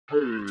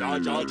Joystick,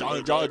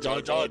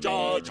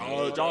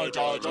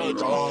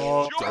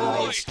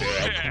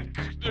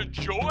 the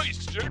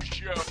Joystick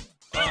Show.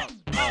 Up,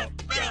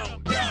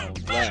 down, down,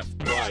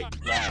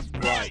 left,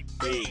 right,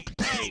 B,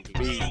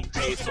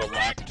 A,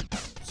 select.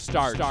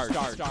 Start.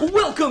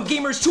 Welcome,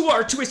 gamers, to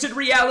our twisted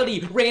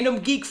reality. Random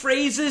geek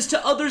phrases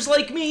to others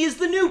like me is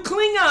the new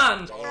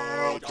Klingon.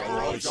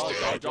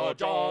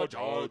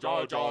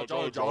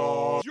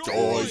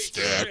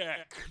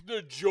 Joystick,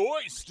 the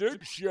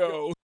Joystick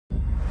Show.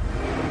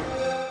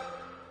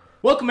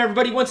 Welcome,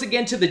 everybody, once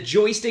again to the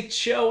Joystick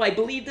Show. I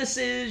believe this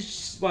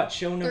is,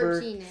 show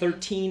number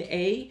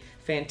 13A.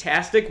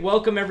 Fantastic.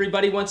 Welcome,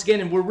 everybody, once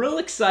again, and we're real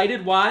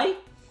excited. Why?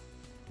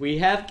 We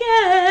have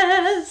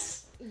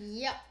guests.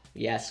 Yep.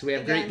 Yes, we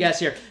have great guests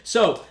here.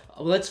 So,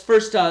 let's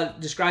first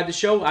describe the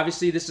show.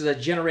 Obviously, this is a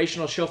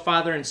generational show,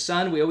 father and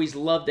son. We always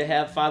love to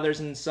have fathers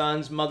and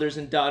sons, mothers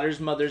and daughters,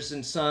 mothers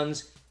and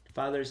sons,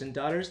 fathers and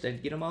daughters. Did I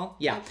get them all?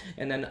 Yeah.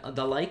 And then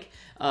the like,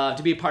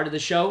 to be a part of the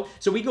show.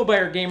 So, we go by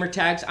our gamer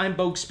tags. I'm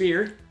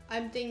BogueSpear.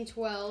 I'm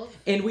Thing12.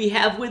 And we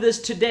have with us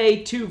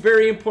today two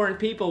very important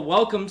people.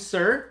 Welcome,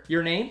 sir.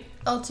 Your name?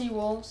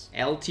 LTWolves.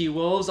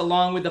 LTWolves,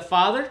 along with the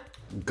father?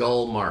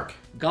 Gulmark.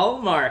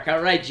 Gulmark.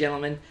 All right,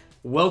 gentlemen.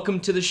 Welcome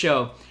to the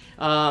show.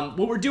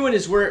 What we're doing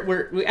is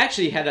we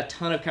actually had a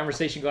ton of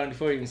conversation going on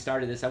before we even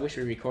started this. I wish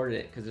we recorded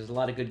it because there's a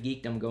lot of good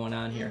geekdom going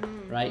on here,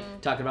 right?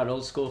 Talking about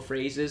old school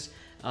phrases.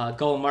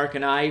 Gulmark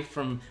and I,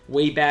 from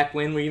way back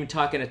when, we were even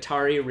talking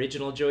Atari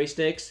original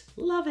joysticks.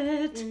 Love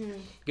it.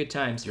 Good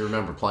times. Do you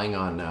remember playing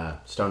on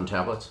stone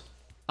tablets?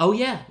 Oh,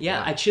 yeah.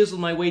 I chiseled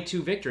my way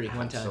to victory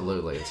one time.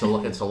 Absolutely. It's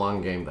a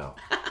long game, though.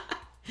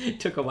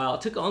 It took a while.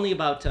 It took only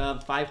about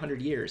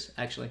 500 years,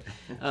 actually,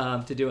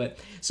 to do it.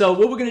 So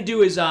what we're going to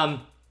do is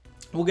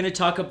we're going to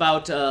talk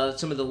about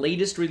some of the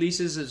latest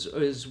releases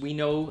as we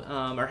know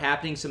are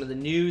happening, some of the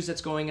news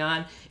that's going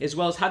on, as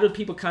well as how do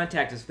people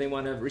contact us if they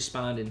want to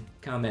respond and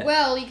comment.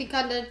 Well, you can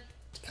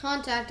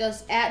contact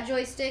us at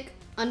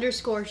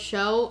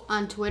joystick_show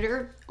on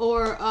Twitter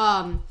or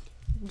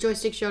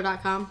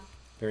joystickshow.com.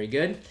 Very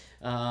good.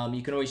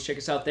 You can always check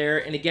us out there.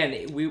 And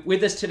again,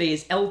 with us today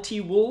is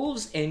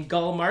LTWolves and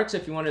Gulmark. So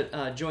if you want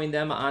to join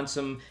them on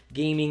some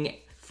gaming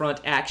front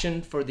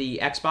action for the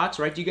Xbox,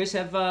 right? Do you guys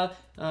have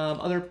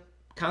other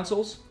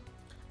consoles?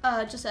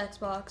 Just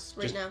Xbox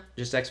now.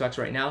 Just Xbox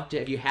right now.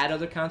 Have you had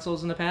other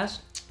consoles in the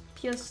past?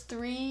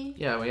 PS3.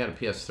 Yeah, we had a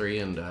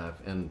PS3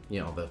 and you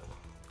know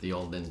the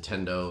old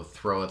Nintendo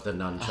throw at the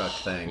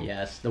nunchuck thing.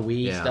 Yes, the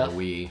Wii stuff. Yeah, the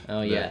Wii.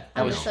 Oh yeah,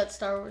 I wish that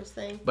Star Wars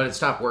thing. But it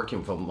stopped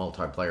working for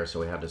multiplayer, so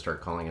we had to start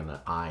calling it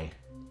the I.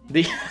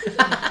 The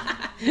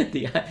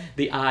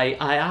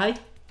I.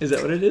 Is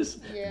that what it is?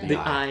 Yeah. The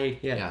I.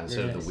 Yeah,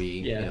 instead of the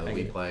Wii. Yeah, you know, the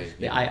Wii Play.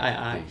 The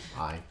I. The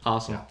I.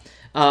 Awesome. Yeah.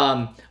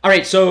 All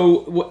right.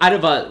 So out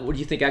of what do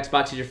you think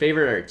Xbox is your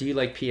favorite, or do you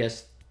like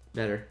PS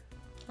better?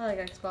 I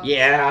like Xbox.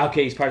 Yeah.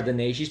 Okay. He's part of the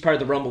nation. He's part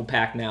of the Rumble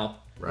Pack now.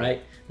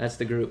 Right. That's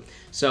the group.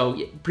 So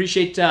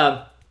appreciate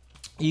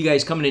you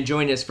guys coming and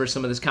joining us for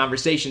some of this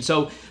conversation.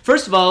 So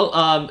first of all,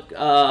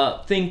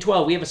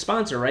 Thing12, we have a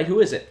sponsor, right? Who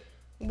is it?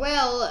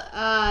 Well,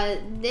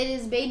 it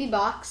is Baby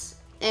Box,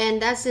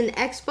 and that's an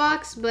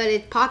Xbox, but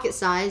it's pocket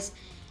size,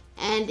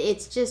 and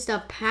it's just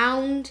a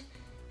pound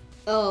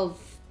of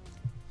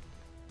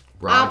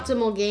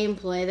optimal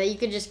gameplay that you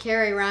could just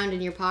carry around in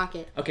your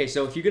pocket. Okay,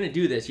 so if you're going to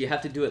do this, you have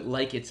to do it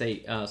like it's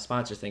a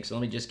sponsor thing. So let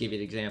me just give you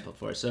an example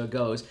for it. So it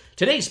goes,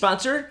 today's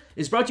sponsor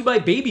is brought to you by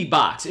Baby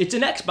Box. It's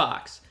an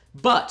Xbox,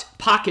 but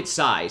pocket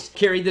size.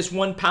 Carry this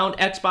 1 pound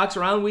Xbox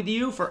around with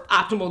you for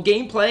optimal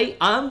gameplay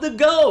on the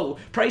go.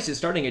 Prices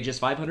starting at just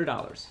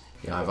 $500.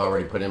 Yeah, I've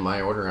already put in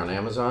my order on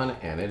Amazon,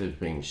 and it is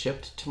being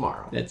shipped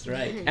tomorrow. That's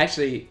right.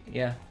 Actually,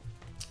 yeah.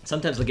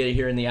 Sometimes they'll get it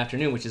here in the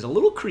afternoon, which is a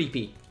little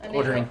creepy,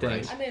 ordering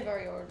things. I may have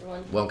already ordered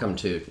one. Welcome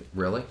to,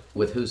 really?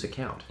 With whose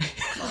account?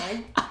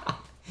 Mine.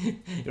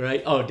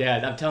 Right? Oh,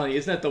 Dad, I'm telling you,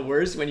 isn't that the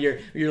worst? When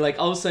you're like,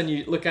 all of a sudden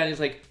you look at it, it's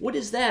like, what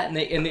is that?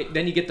 And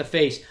then you get the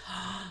face.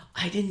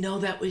 I didn't know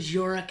that was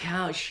your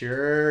account.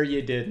 Sure,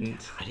 you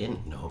didn't. I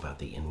didn't know about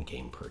the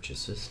in-game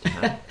purchases,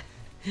 Dad.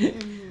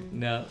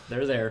 No,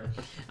 they're there.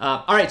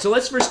 All right, so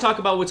let's first talk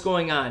about what's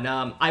going on.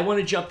 I want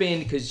to jump in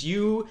because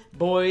you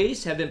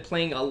boys have been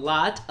playing a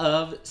lot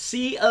of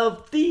Sea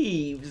of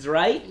Thieves,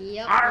 right?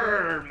 Yep.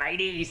 Arr,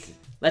 mateys.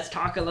 Let's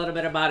talk a little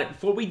bit about it.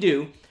 Before we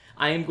do,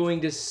 I am going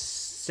to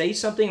say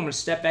something. I'm going to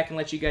step back and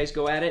let you guys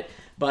go at it.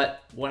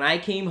 But when I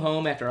came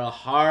home after a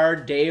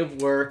hard day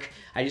of work,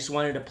 I just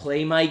wanted to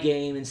play my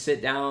game and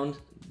sit down,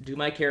 do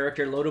my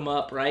character, load them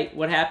up, right?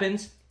 What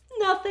happens?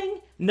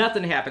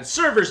 Nothing happens.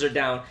 Servers are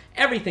down.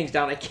 Everything's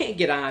down. I can't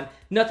get on.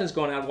 Nothing's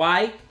going on.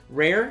 Why?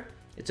 Rare.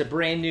 It's a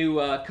brand new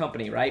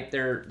company, right?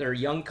 They're a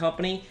young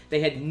company.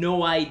 They had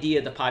no idea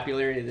the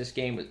popularity of this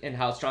game and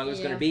how strong it was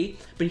going to be.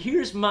 But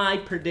here's my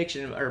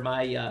prediction or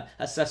my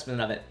assessment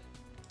of it.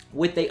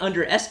 What they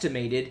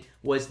underestimated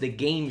was the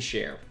game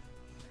share.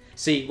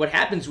 See, what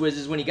happens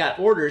is when you got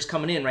orders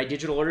coming in, right,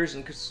 digital orders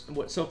and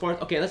so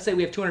forth, okay, let's say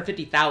we have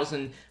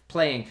 250,000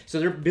 playing, so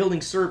they're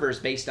building servers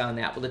based on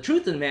that. Well, the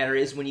truth of the matter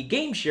is when you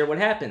game share, what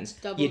happens?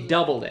 You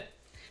doubled it.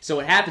 So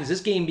what happens,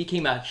 this game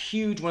became a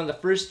huge, one of the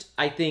first,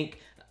 I think,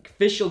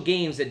 official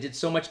games that did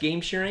so much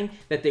game sharing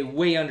that they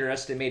way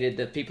underestimated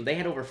the people. They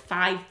had over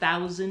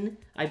 5,000,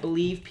 I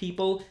believe,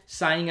 people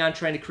signing on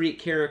trying to create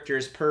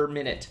characters per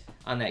minute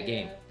on that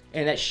game.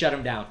 And that shut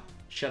them down.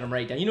 Shut them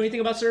right down. You know anything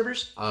about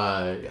servers?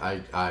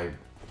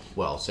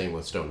 Well, same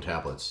with stone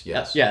tablets.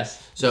 Yes.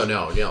 Yes. So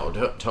no,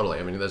 totally.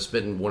 I mean, that's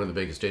been one of the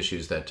biggest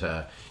issues that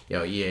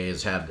EA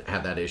has had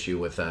that issue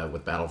with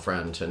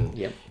Battlefront,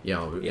 and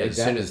as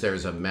soon as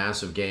there's a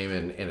massive game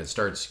and it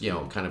starts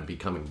kind of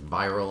becoming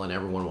viral and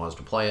everyone wants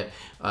to play it,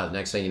 the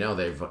next thing you know,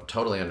 they've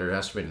totally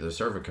underestimated the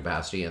server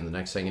capacity, and the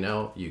next thing you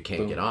know, you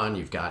can't get on.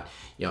 You've got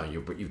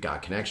you've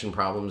got connection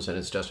problems, and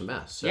it's just a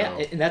mess. So. Yeah,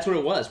 and that's what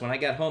it was. When I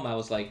got home, I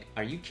was like,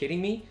 "Are you kidding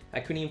me? I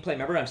couldn't even play."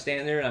 Remember, I'm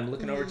standing there and I'm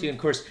looking over to you, and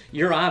of course,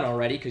 you're on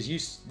already because you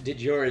did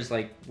yours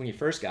like when you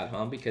first got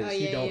home because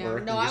you don't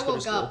work. No, I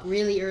woke up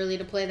really early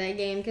to play that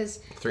game because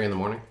 3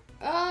 a.m.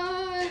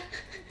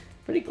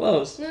 Pretty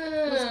close. No.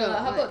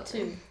 How about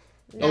 2?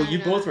 You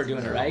both were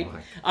doing it, right?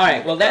 All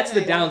right, well, that's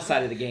the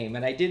downside of the game.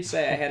 And I did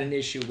say I had an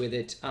issue with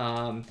it,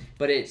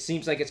 but it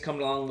seems like it's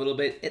coming along a little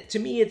bit. To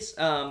me, it's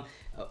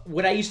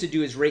what I used to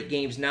do is rate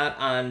games not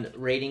on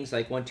ratings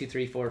like 1, 2,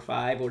 3, 4,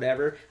 5, or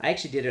whatever. I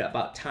actually did it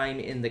about time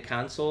in the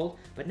console,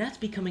 but that's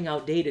becoming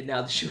outdated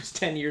now. The show's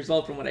 10 years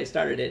old from when I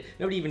started it.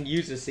 Nobody even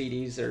uses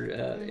CDs or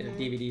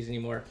DVDs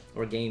anymore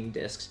or game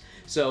discs.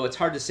 So it's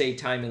hard to say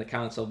time in the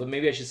console, but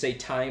maybe I should say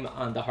time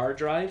on the hard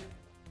drive,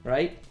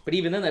 right? But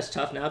even then, that's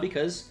tough now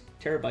because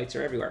terabytes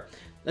are everywhere.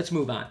 Let's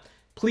move on.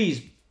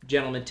 Please,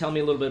 gentlemen, tell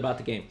me a little bit about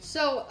the game.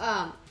 So,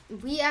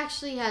 we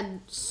actually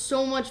had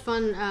so much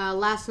fun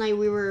last night.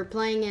 We were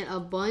playing it a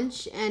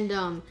bunch,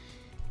 and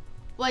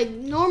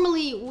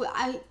normally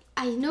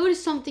I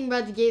noticed something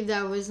about the game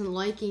that I wasn't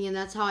liking, and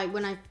that's how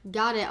when I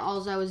got it,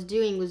 all I was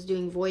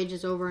doing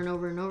voyages over and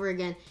over and over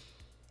again,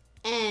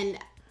 and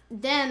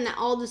then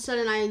all of a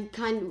sudden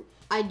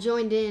I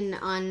joined in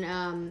on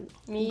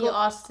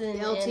Austin,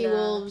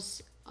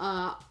 LTWolves,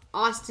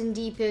 Austin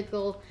D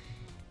Pickle,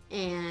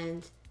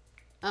 and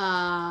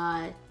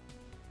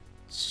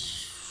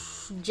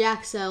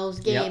Jaxel's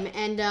game,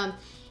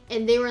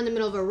 and they were in the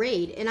middle of a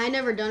raid, and I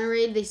never done a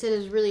raid. They said it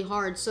was really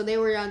hard, so they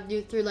were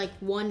through like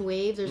one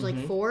wave. There's like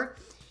 4,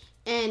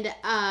 and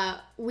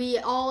we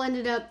all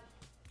ended up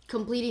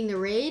completing the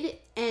raid,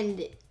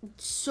 and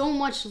so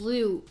much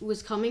loot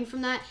was coming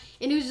from that,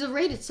 and the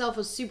raid itself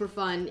was super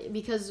fun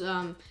because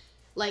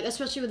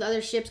especially with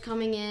other ships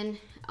coming in,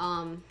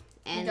 and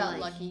we got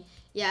lucky.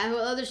 Yeah,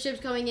 with other ships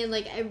coming in,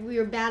 we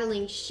were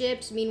battling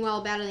ships,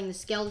 meanwhile battling the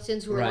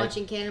skeletons who were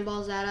launching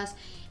cannonballs at us.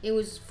 It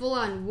was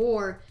full-on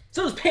war.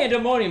 So it was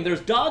pandemonium.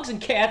 There's dogs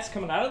and cats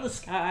coming out of the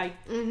sky.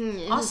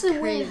 Austin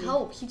wouldn't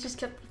help. He just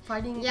kept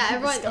fighting.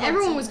 Yeah,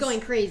 everyone was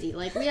going crazy.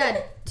 Like, we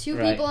had 2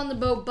 people on the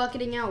boat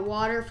bucketing out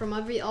water from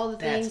all the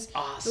things. That's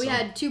awesome. We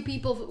had 2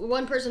 people,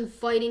 one person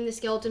fighting the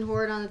skeleton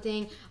horde on the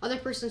thing, other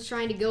person's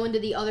trying to go into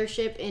the other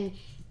ship and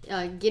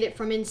get it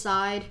from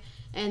inside.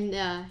 And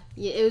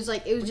it was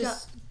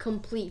just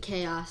complete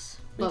chaos.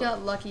 We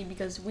got lucky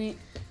because I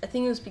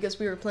think it was because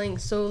we were playing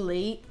so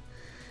late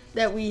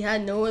that we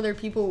had no other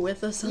people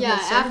with us on the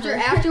server.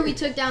 after we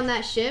took down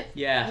that ship,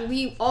 yeah,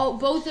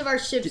 both of our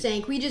ships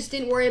sank. We just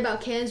didn't worry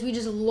about cannons. We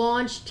just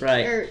launched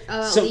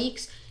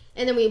leaks,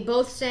 and then we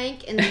both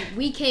sank, and then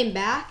we came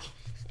back,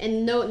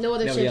 and no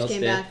other ships came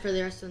back for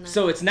the rest of the night.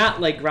 So it's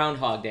not like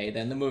Groundhog Day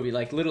then, the movie.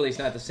 Like, literally it's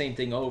not the same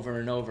thing over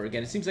and over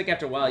again. It seems like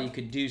after a while you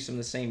could do some of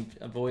the same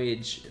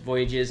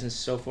voyages and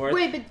so forth.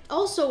 Wait, but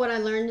also what I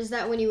learned is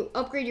that when you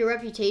upgrade your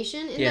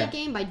reputation in that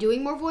game by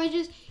doing more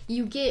voyages,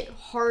 you get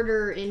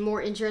harder and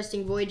more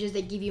interesting voyages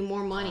that give you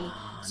more money.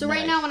 So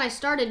right now when I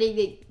started,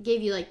 it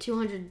gave you like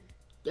 200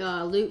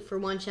 loot for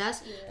one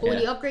chest. But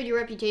when you upgrade your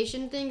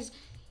reputation things,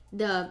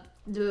 the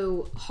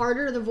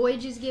harder the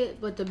voyages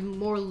get, but the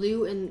more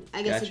loot, and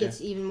I guess it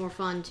gets even more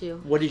fun too.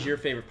 What is your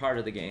favorite part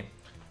of the game?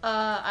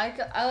 I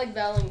like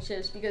battling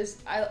ships because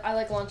I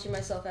like launching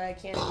myself out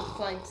of cannon and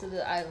flying to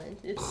the island.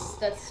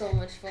 That's so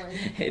much fun.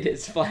 It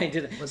is flying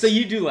to the... So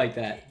you do like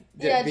that?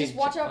 Yeah, just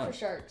watch out for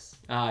sharks.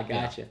 Ah,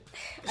 gotcha.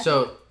 Yeah.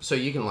 So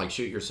you can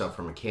shoot yourself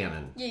from a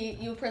cannon. Yeah,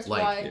 you press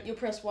Y. You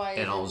press Y.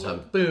 And all of a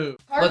sudden, boom.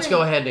 Let's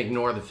go ahead and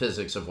ignore the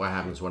physics of what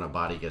happens when a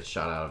body gets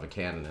shot out of a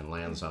cannon and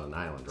lands on an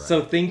island, right?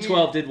 So Thing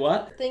 12 did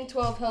what? Thing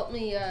 12 helped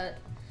me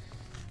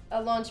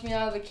launch me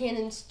out of the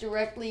cannons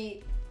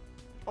directly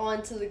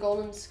onto the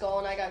golden skull,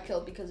 and I got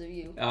killed because of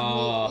you.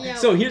 Oh. Yeah.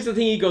 So here's the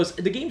thing. He goes,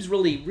 the game's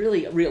really,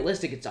 really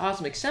realistic. It's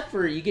awesome, except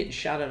for you getting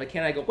shot out of a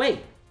cannon. I go, wait.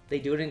 They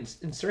do it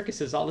in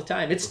circuses all the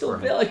time. It's still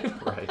valuable.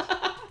 Right.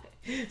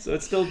 So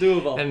it's still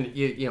doable. And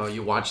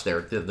you watch the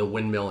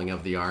windmilling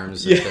of the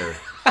arms as they're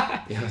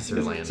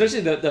landing.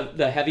 Especially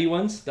the heavy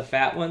ones, the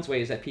fat ones.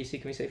 Wait, is that PC?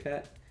 Can we say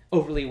fat?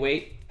 Overly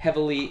weight,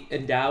 heavily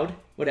endowed,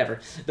 whatever.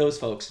 Those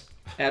folks.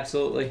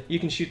 Absolutely. You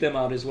can shoot them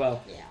out as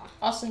well. Yeah.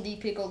 Austin D.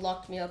 Pickle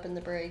locked me up in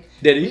the brig.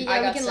 Did he? We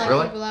can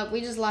lock people up.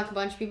 We just lock a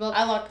bunch of people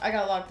up. I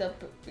got locked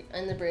up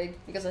in the brig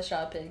because I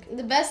shot a pig.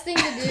 The best thing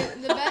to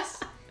do,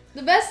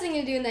 the best thing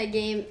to do in that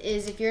game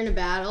is if you're in a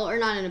battle, or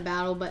not in a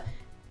battle, but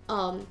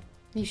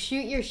you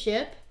shoot your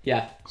ship.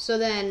 Yeah. So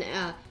then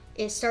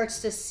it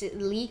starts to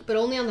leak, but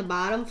only on the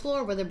bottom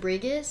floor where the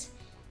brig is,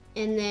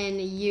 and then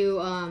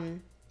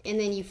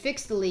you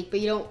fix the leak, but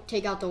you don't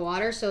take out the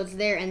water, so it's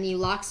there, and you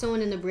lock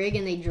someone in the brig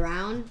and they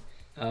drown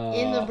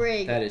in the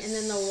brig, and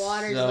then the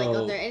water's so like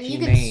up there, and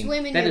humane. you can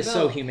swim in your boat. That is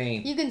so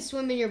humane. You can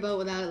swim in your boat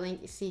without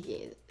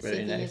sinking. Nice.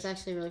 It's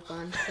actually really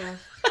fun. So,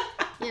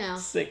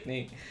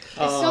 Sickening.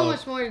 There's so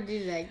much more to do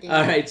to that game.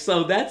 All right,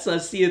 so that's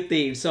Sea of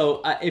Thieves.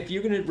 So if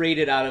you're gonna rate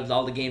it out of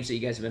all the games that you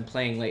guys have been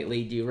playing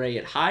lately, do you rate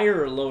it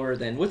higher or lower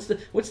than what's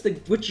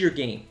your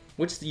game?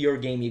 What's your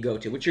game you go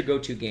to? What's your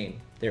go-to game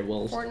there,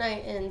 Wolves?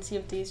 Fortnite and Sea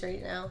of Thieves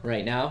right now.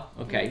 Right now?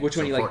 Okay. Which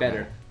one do you like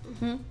better?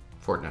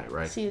 Fortnite,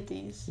 right? Sea of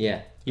Thieves.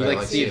 Yeah. You I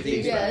like Sea of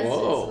Thieves? Yeah,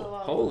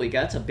 Whoa. Holy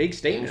God, that's a big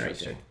statement right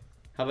there.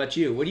 How about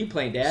you? What are you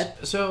playing, Dad?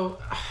 So,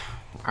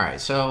 all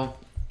right. So,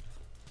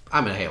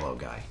 I'm a Halo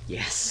guy.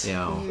 Yes. You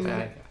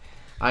know,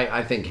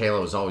 I think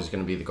Halo is always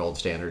going to be the gold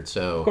standard.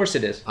 So, of course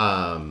it is.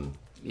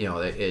 You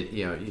know,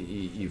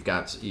 you've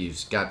got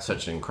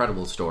such an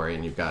incredible story,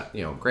 and you've got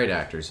great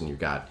actors, and you've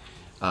got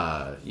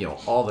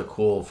all the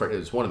cool. It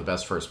was one of the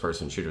best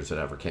first-person shooters that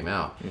ever came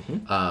out.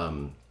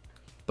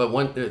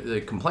 But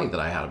the complaint that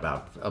I had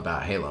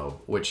about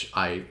Halo, which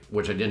I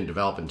didn't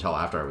develop until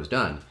after I was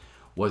done,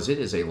 was it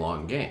is a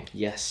long game.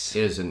 Yes.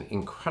 It is an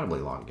incredibly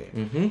long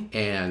game.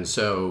 And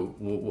so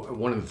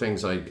one of the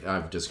things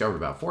I've discovered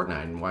about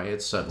Fortnite and why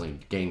it's suddenly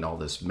gained all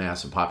this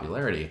massive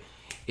popularity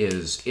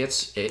is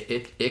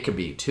it could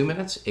be 2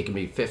 minutes, it can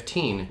be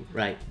 15,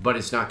 right? But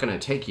it's not going to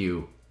take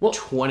you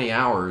 20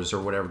 hours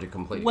or whatever to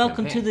complete.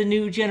 Welcome to the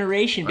new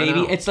generation,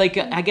 baby. It's like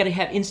I got to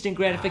have instant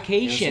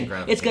gratification.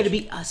 It's got to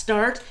be a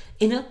start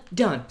in a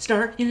done.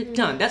 Start in a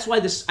done. That's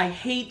why I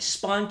hate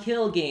spawn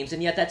kill games,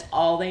 and yet that's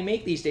all they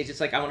make these days.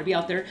 It's like I want to be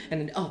out there, and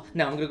then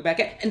now I'm gonna go back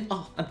at, and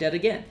I'm dead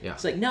again. Yeah.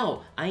 It's like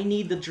no, I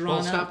need the drawn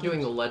out. Well, stop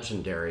doing the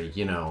legendary.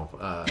 What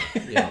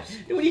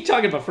are you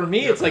talking about? For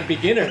me, it's like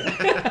beginner.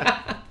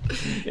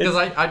 Because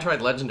I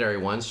tried legendary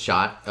once,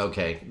 shot,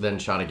 okay, then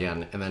shot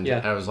again, and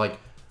then I was like,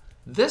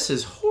 this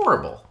is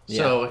horrible.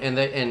 Yeah. So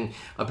and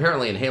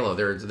apparently in Halo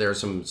there's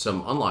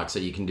some unlocks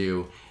that you can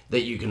do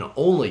that you can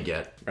only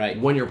get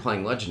when you're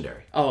playing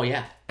legendary. Oh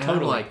yeah, and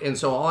totally. And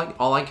so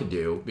all I could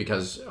do,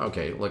 because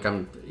look,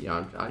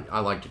 I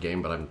like the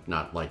game, but I'm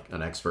not like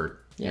an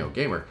expert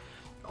gamer.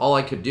 All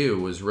I could do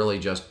was really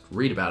just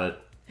read about it.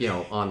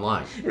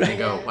 Online. And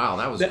go, wow,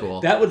 that was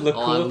cool. That would look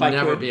cool if I could.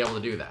 I'll never be able to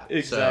do that.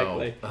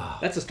 Exactly. So,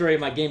 that's the story of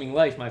my gaming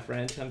life, my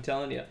friend. I'm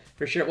telling you.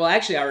 For sure. Well,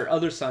 actually, our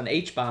other son,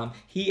 H-Bomb,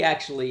 he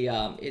actually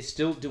is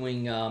still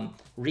doing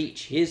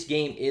Reach. His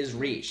game is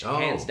Reach,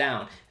 hands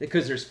down.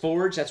 Because there's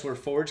Forge. That's where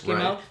Forge came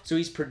out. So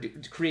he's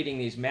creating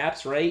these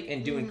maps, right?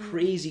 And doing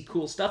crazy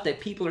cool stuff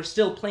that people are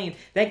still playing.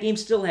 That game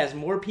still has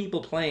more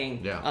people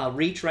playing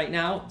Reach right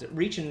now.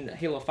 Reach in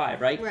Halo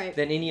 5, right?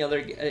 Than any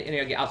other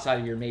outside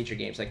of your major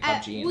games like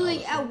PUBG and all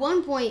that. At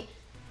one point,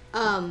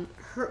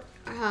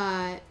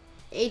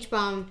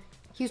 H-Bomb,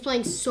 he was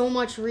playing so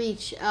much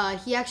Reach,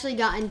 he actually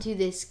got into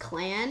this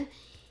clan,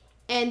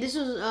 and this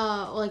was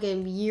like a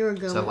year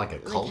ago. Is that like a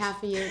cult? Like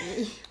half a year.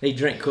 They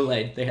drank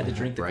Kool-Aid. They had to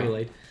drink the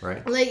Kool-Aid.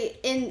 Right. Like,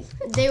 and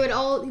they would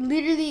all,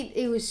 literally,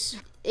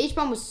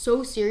 H-Bomb was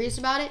so serious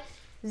about it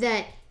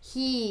that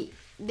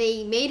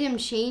they made him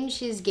change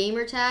his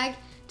gamer tag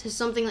to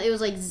something, it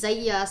was like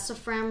Zaya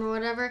Safram or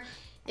whatever.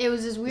 It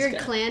was this weird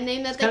clan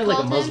name that they called him.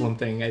 Kind of like a Muslim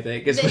thing, I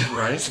think.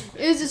 Right?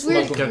 It was this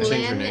weird clan.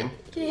 Change your name.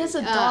 He has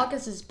a dog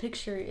as his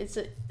picture. It's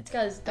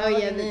got his dog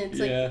and then it's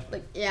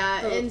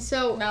and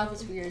so mouth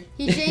is weird.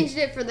 He changed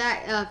it for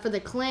that for the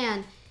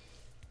clan,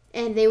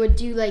 and they would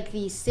do like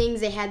these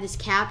things. They had this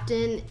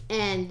captain,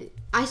 and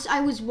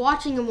I was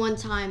watching him one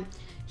time.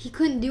 He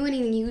couldn't do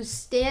anything. He was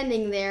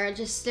standing there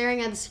just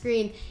staring at the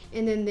screen,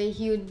 and then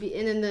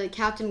the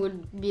captain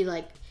would be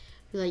like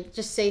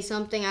just say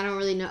something. I don't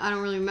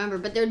really remember,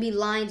 but there would be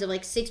lines of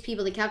like 6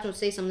 people. The captain would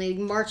say something. They'd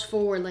march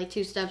forward like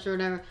 2 steps or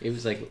whatever. It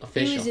was like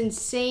official. It was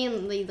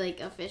insanely like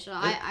official.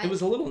 It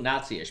was a little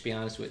Nazi-ish, to be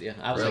honest with you.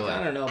 I was like,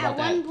 I don't know about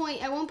that.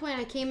 At one point,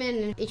 I came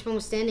in and H-Bomb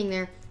was standing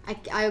there.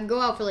 I would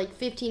go out for like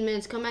 15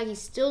 minutes, come back, he's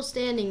still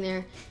standing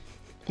there.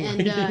 And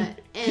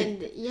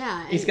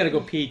he's got to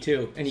go pee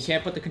too, and you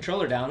can't put the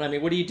controller down. I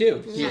mean, what do?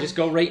 You just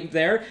go right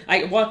there.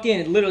 I walked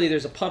in, and literally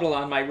there's a puddle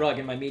on my rug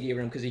in my media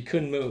room because he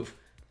couldn't move.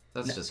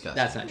 That's disgusting.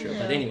 That's not true,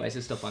 but anyways,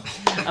 it's still fun.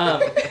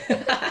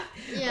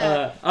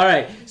 All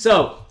right,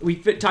 so we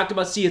talked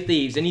about Sea of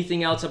Thieves.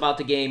 Anything else about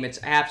the game? It's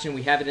action.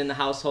 We have it in the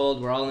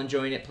household. We're all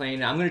enjoying it,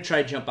 playing it. I'm going to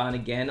try to jump on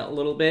again a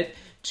little bit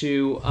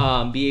to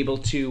be able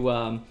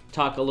to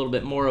talk a little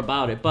bit more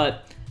about it.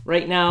 But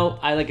right now,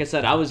 like I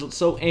said, I was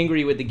so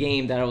angry with the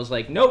game that I was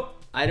like,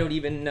 nope, I don't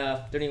even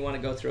want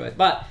to go through it.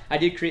 But I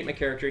did create my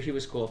character. He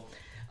was cool.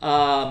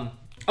 All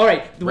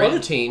right.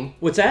 Rated teen.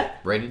 What's that?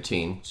 Rated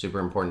teen. Super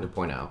important to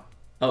point out.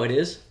 Oh, it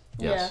is?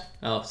 Yes.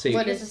 Yeah. Oh, see.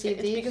 What is it?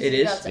 It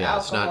is? Yeah,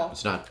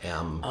 it's not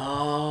M.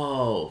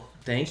 Oh,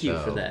 thank you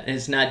for that. And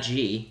it's not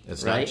G.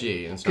 It's right? not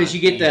G. Because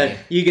you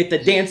get the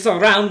dance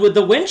around with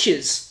the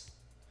wenches.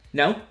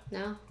 No?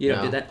 No. You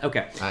don't do that?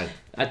 Okay.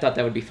 I thought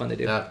that would be fun to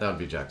do. That would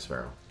be Jack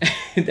Sparrow.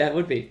 That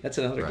would be. That's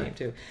another Right. game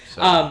too.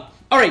 So-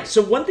 All right.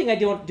 So one thing I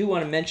do want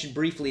to mention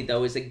briefly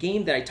though is a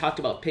game that I talked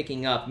about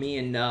picking up. Me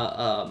and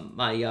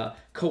my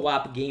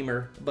co-op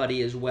gamer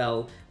buddy as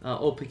well,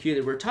 Old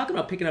Peculiar. We're talking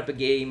about picking up a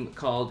game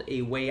called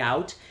A Way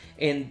Out.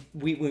 And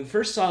when we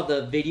first saw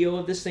the video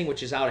of this thing,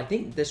 which is out, I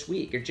think this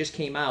week, it just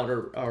came out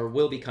or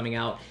will be coming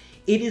out.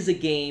 It is a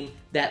game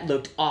that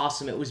looked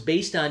awesome. It was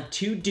based on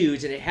two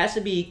dudes, and it has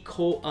to be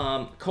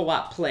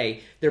co-op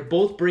play. They're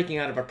both breaking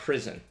out of a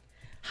prison.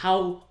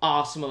 How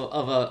awesome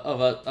of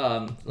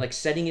a like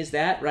setting is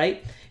that,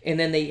 right? And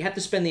then they have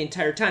to spend the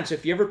entire time. So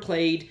if you ever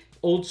played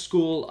old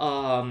school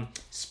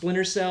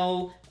Splinter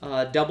Cell,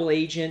 Double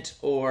Agent,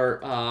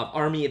 or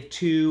Army of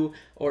Two,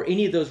 or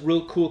any of those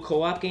real cool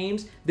co-op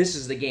games, this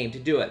is the game to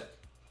do it.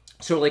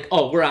 So like,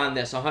 oh, we're on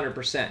this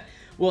 100%.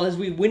 Well, as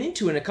we went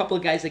into it, and a couple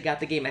of guys that got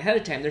the game ahead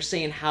of time, they're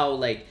saying how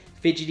like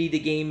fidgety the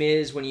game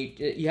is when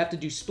you have to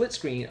do split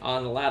screen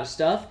on a lot of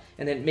stuff,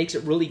 and then it makes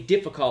it really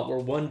difficult where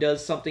one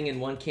does something and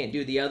one can't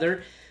do the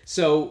other.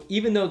 So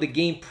even though the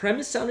game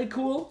premise sounded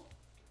cool,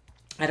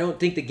 I don't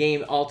think the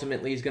game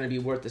ultimately is going to be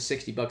worth the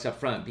 $60 up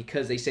front,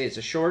 because they say it's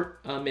a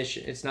short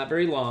mission, it's not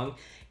very long,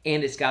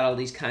 and it's got all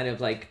these kind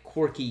of like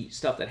quirky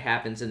stuff that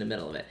happens in the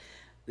middle of it.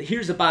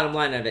 Here's the bottom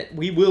line of it.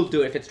 We will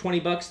do it. If it's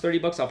 $20,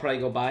 $30, I'll probably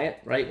go buy it,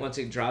 right? Once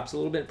it drops a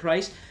little bit in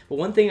price. But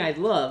one thing I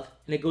love,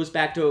 and it goes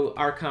back to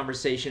our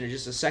conversation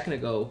just a second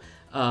ago,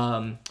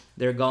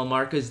 there,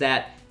 Gulmark, is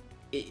that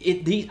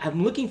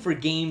I'm looking for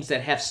games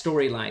that have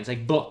storylines,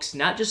 like books,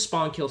 not just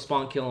spawn, kill,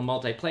 and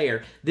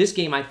multiplayer. This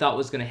game I thought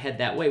was going to head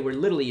that way, where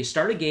literally you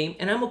start a game,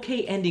 and I'm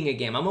okay ending a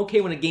game. I'm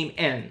okay when a game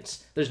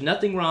ends. There's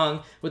nothing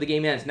wrong with the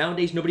game ends.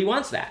 Nowadays, nobody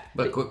wants that.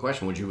 But quick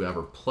question, would you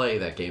ever play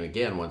that game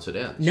again once it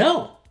ends?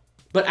 No.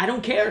 But I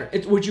don't care.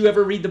 Would you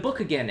ever read the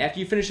book again? After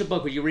you finish a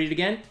book, would you read it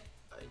again?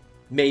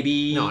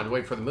 Maybe. No, I'd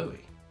wait for the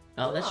movie.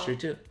 Oh, that's true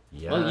too.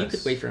 Yes. Well, you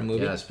could wait for a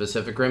movie. Yeah,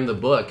 Pacific Rim, the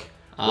book,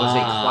 was a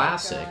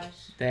classic. Gosh.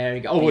 There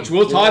you go. Oh, which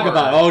we'll talk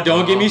about. Oh,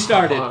 don't get me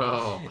started.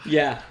 Oh.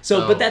 Yeah.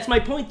 So, but that's my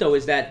point, though,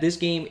 is that this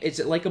game, it's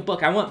like a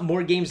book. I want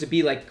more games to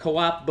be like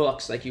co-op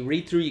books. Like you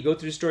read through, you go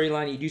through the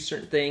storyline, you do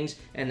certain things,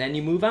 and then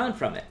you move on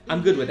from it.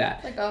 I'm good with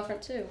that. Like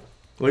Battlefront 2.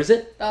 What is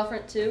it?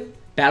 Battlefront 2.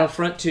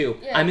 Battlefront 2.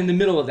 Yeah. I'm in the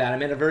middle of that.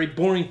 I'm in a very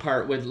boring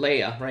part with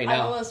Leia right I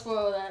don't now. want to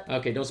spoil that.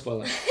 Okay, don't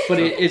spoil it. But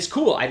it's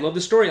cool. I love the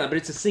storyline, but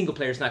it's a single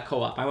player. It's not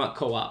co-op. I want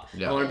co-op.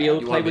 Yeah. I want to be able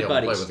to You play want to with be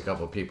able to buddies. play with a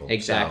couple of people.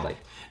 Exactly. So,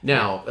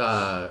 now,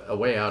 A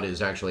Way Out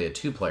is actually a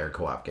two-player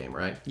co-op game,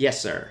 right? Yes,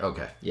 sir.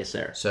 Okay. Yes,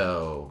 sir.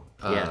 So,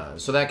 Yeah.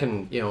 so that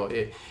can,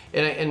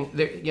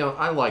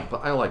 I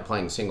like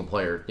playing single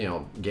player,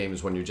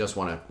 games when you just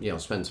want to,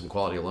 spend some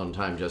quality alone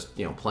time, just,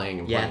 playing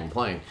and playing and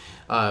playing.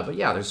 But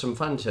yeah, there's some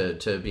fun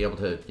to be able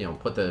to,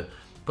 put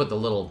the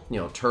little,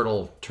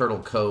 Turtle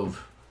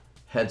Cove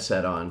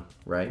headset on,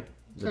 right?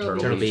 The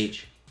Turtle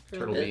Beach.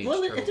 Turtle Beach.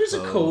 Well, Turtle if there's a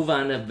cove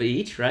on the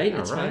beach, right?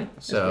 Yeah, It's right. fine.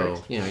 That So,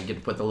 works. you get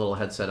to put the little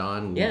headset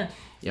on. And,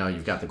 Yeah.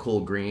 you've got the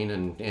cool green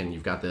and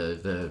you've got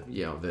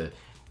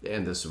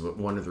and this is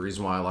one of the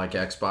reasons why I like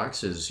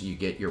Xbox is you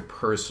get your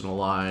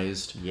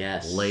personalized,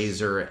 Yes.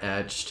 laser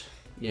etched,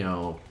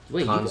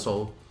 Wait,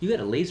 console. You got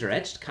a laser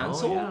etched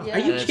console? Oh, yeah. Are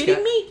you And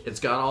kidding me?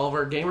 It's got all of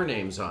our gamer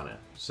names on it.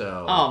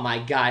 So, Oh my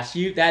gosh,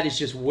 that is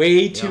just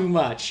way too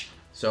much.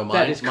 so that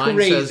mine is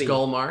says crazy.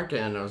 Gulmark,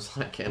 and I was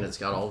like, and it's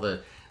got all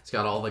the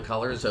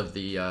colors of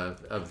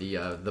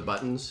the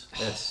buttons.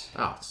 It's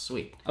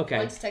sweet. Okay.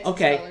 Mine's Texas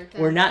Okay. color.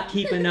 We're not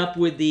keeping up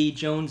with the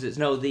Joneses.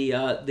 No, the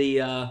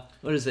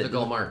what is it? The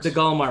Gulmarks. The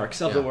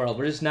Gulmarks of the Yeah. world.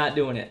 We're just not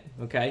doing it.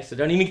 Okay. So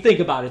don't even think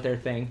about it. Their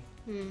thing.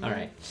 Mm-hmm. All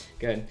right.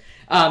 Good.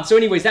 So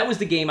anyways, that was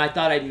the game I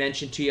thought I'd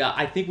mention to you.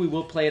 I think we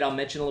will play it. I'll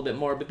mention a little bit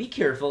more, but be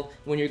careful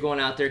when you're going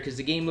out there because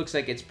the game looks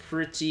like it's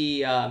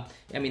pretty.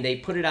 They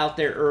put it out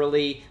there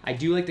early. I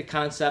do like the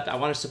concept. I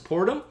want to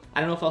support them. I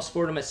don't know if I'll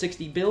support them at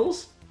 60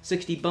 bills,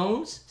 60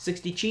 bones,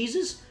 60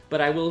 cheeses, but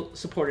I will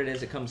support it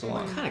as it comes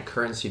along. What kind of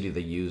currency do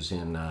they use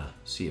in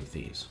Sea of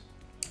Thieves?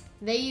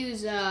 They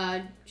use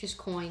just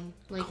coin,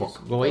 like just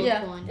Coin? gold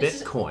Yeah. coin.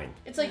 Bitcoin.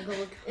 It's like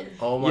Gold coin.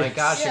 Oh my Yes.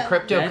 gosh, Yeah. a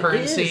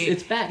cryptocurrency. That is.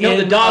 It's back. No,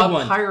 the in dog a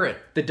one. pirate.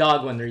 The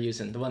dog one they're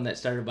using, the one that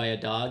started by a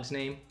dog's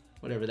name,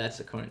 whatever. That's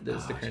the current.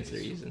 That's the currency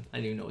they're using. I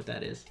don't even know what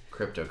that is.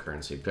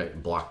 Cryptocurrency,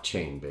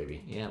 blockchain,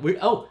 baby. Yeah.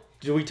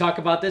 Do we talk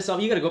about this? Oh,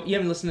 you gotta go. You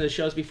haven't listened to the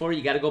shows before.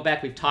 You gotta go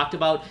back. We've talked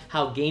about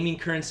how gaming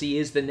currency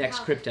is the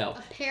next crypto.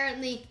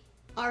 Apparently,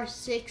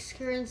 R6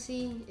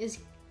 currency is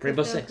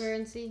Rainbow Six.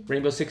 currency.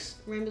 Rainbow Six.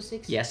 Rainbow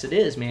Six. Yes, it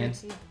is, man.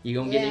 Currency. You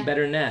gonna get any Yeah.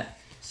 better than that?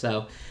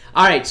 So,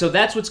 all right. So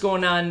that's what's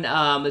going on.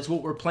 That's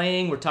what we're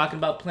playing. We're talking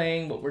about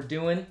playing. What we're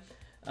doing.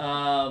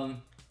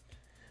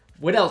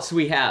 What else do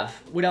we have?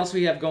 What else do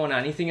we have going on?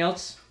 Anything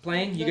else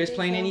playing? You guys Nothing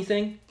playing so.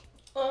 anything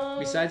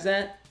besides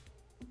that?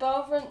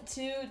 Battlefront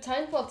 2,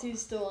 Titanfall 2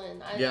 is still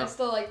in. I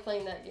still like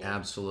playing that game.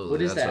 Absolutely.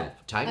 What is That's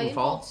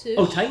Titanfall? 2.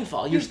 Oh,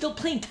 Titanfall. You're still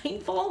playing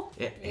Titanfall?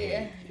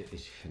 Yeah.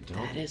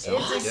 That is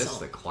awesome. It's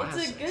the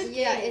classic. It's a good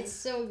Yeah, game. it's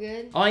so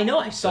good. Oh, I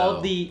know.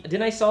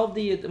 Didn't I solve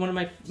one of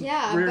my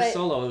rare but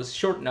solo? It was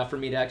short enough for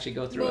me to actually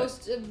go through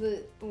Most of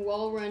the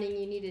wall running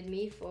you needed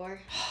me for. it.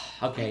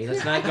 Okay,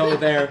 let's not go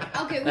there.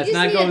 Okay, we Let's just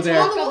not need go to there.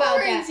 talk The about wall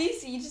run's that.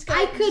 easy. You just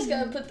I gotta, put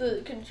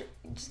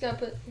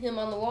him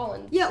on the wall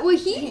and. Yeah, well,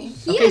 he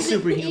Okay, has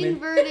superhuman. an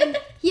inverted.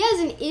 He has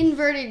an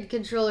inverted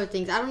controller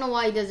things. I don't know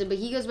why he does it, but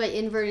he goes by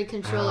inverted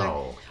controller.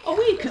 Oh. Oh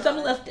wait, because I'm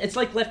left. It's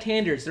like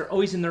left-handers. They're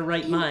always in their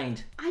right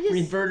mind.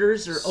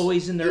 Inverters are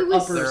always in their It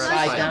was upper such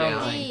side a down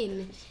mind.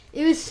 pain.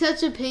 It was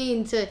such a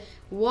pain to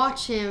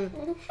watch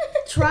him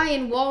try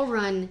and wall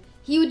run.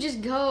 He would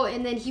just go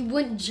and then he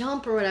wouldn't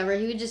jump or whatever.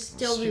 He would just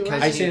still be Because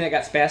running. Are you saying I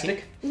got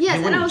spastic? Yes, He and I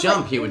wouldn't was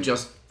jump, like, he would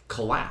just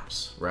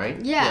collapse, right?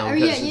 Yeah,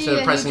 because yeah, instead of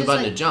he pressing the just,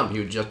 button like- to jump, he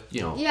would just,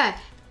 Yeah,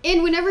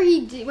 and whenever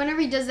he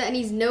does that and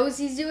he knows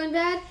he's doing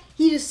bad,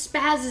 he just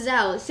spazzes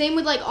out. Same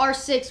with like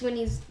R6 when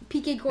he's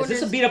PK Is quarters.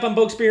 this a beat up on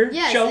BogueSpear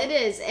Yes, show? it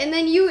is. And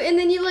then you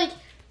like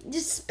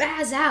just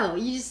spaz out.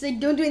 You just like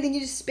don't do anything.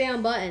 You just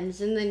spam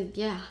buttons, and then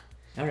yeah.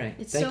 All right.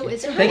 It's Thank so you.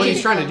 it's Thank What you.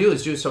 he's trying to do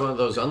is do some of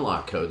those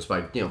unlock codes by,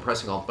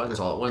 pressing all the buttons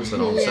all at once,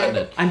 and all of a Yeah.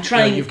 sudden, I'm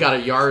trying- you've got a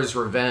Yar's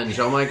Revenge.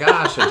 Oh my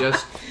gosh, I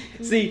just...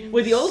 See,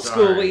 with the old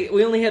school, Sorry.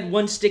 we only had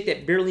one stick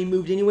that barely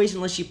moved anyways,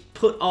 unless you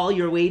put all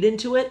your weight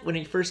into it when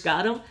you first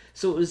got them.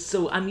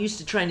 So I'm used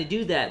to trying to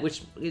do that,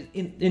 which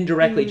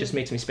indirectly just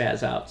makes me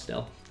spaz out.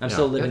 Still, I'm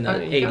still living the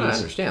You gotta 80s.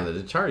 understand that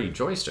it's already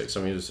joysticks.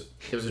 I mean,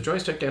 it was a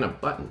joystick and a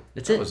button.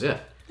 That's that it. was it.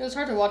 It was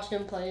hard to watch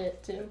him play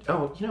it too.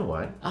 Oh, you know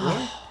what?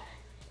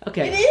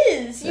 Okay.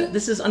 It is.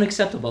 This is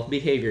unacceptable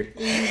behavior.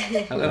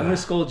 I'm gonna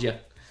scold you.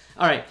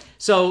 All right.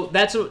 So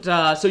that's what.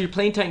 So you're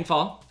playing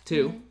Titanfall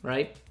 2,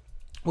 right?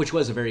 Which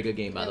was a very good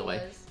game, by the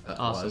way.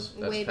 Awesome.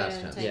 That's Way past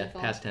better tense. than Yeah,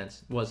 Titanfall. past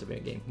tense. Was a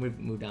great game. We've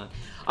moved on.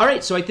 All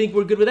right, so I think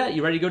we're good with that.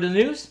 You ready to go to the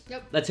news?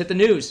 Yep. Let's hit the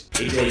news.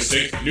 The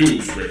Joystick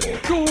News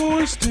Report.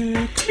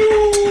 Joystick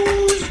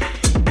News.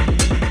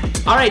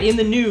 All right, in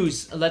the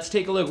news, let's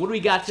take a look. What do we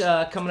got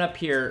coming up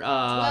here?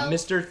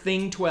 Mr.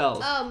 Thing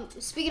 12.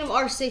 Speaking of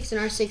R6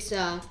 and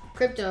R6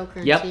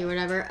 cryptocurrency Yep. or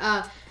whatever,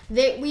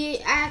 we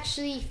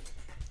actually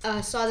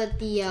saw that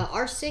the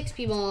R6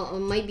 people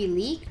might be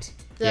leaked.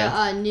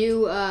 The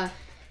new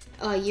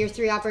Year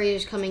 3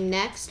 operators coming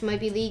next might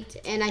be leaked,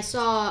 and I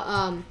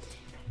saw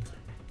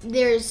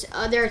they're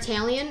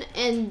Italian,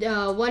 and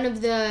one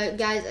of the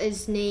guys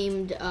is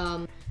named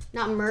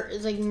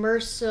it's like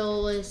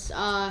Merciless.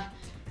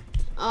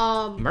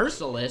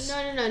 Merciless?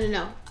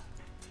 No.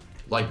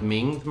 Like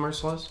Ming the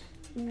Merciless?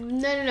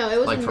 No. It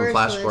wasn't Like from Merciless.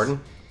 Flash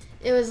Gordon?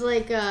 It was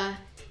like it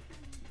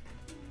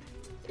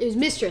was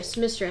Mistress.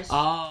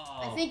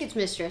 Oh. I think it's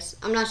Mistress.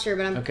 I'm not sure,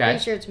 but I'm Okay. pretty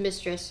sure it's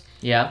Mistress.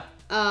 Yeah.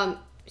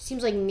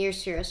 Seems like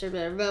Mistress or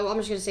whatever, but I'm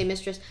just gonna say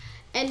Mistress.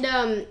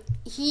 And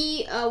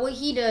he what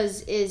he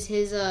does is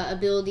his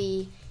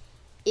ability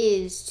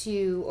is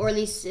to, or at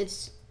least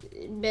it's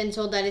been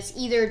told that it's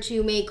either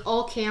to make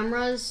all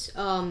cameras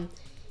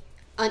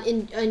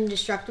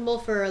indestructible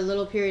for a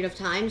little period of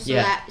time. So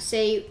that,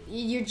 say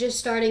you're just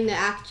starting the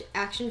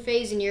action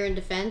phase and you're in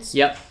defense.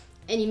 Yep.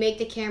 And you make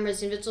the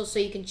cameras invincible so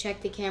you can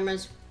check the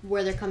cameras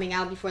where they're coming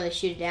out before they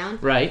shoot it down.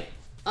 Right.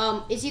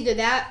 It's either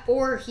that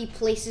or he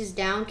places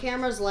down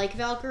cameras like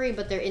Valkyrie,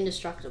 but they're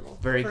indestructible.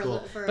 Very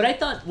cool. But I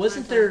thought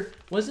wasn't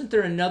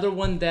there another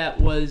one that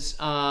was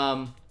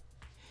something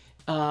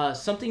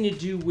to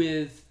do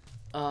with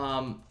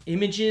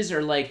images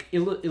or like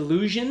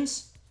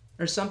illusions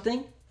or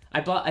something?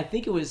 I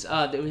think it was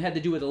that it had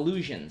to do with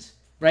illusions,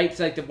 right? It's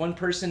like the one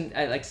person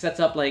like sets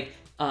up like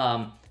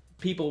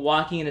people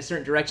walking in a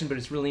certain direction, but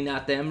it's really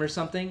not them or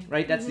something,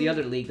 right? That's the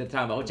other league that's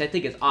talking about, which I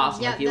think is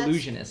awesome, like the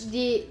illusionist.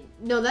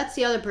 No, that's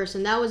the other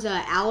person. That was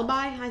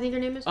Alibi, I think her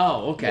name is.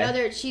 Oh,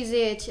 okay. She's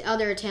the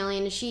other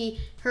Italian.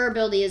 Her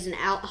ability is an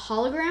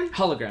hologram.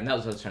 Hologram. That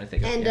was what I was trying to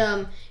think of.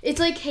 And it's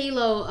like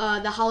Halo,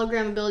 the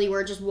hologram ability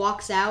where it just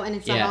walks out and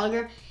it's a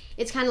hologram.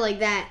 It's kind of like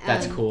that.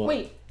 That's cool.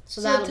 Wait,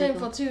 So so that'll be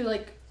Titanfall 2,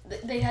 like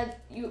they had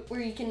you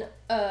where you can See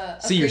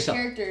upgrade yourself.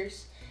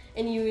 characters,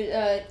 and you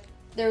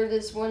there was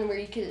this one where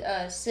you could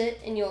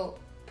sit and you'll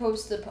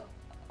post the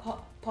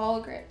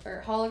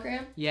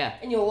hologram. Yeah.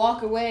 And you'll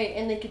walk away,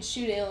 and they could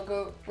shoot it, and it'll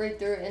go right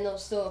through it, and they'll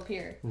still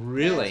appear.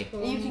 Really?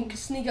 Cool. And you can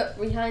sneak up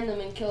behind them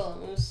and kill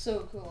them. It was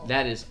so cool.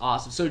 That is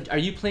awesome. So, are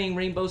you playing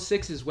Rainbow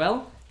Six as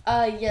well?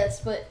 Yes,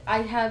 but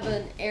I have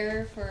an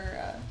error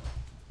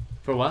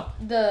For what?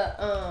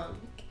 the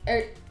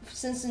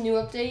since the new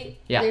update.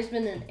 Yeah. There's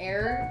been an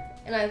error,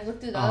 and I've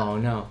looked it up, Oh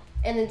no.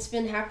 and it's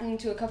been happening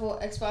to a couple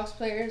of Xbox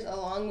players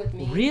along with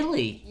me.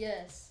 Really?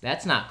 Yes.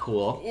 That's not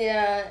cool.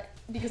 Yeah,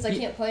 because I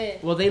can't play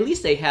it. Well, at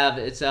least they have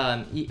it's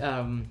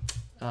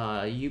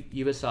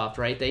Ubisoft,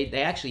 right? They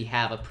actually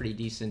have a pretty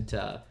decent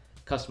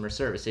customer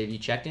service. Have you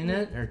checked in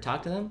it or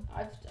talked to them?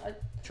 I've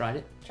Tried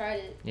it? tried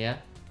it. Yeah.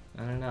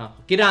 I don't know.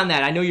 Get on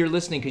that. I know you're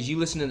listening because you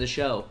listen to the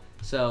show.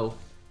 So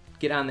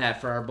get on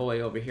that for our boy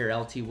over here,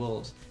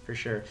 LTWolves, for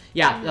sure.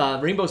 Yeah,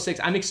 Rainbow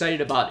Six. I'm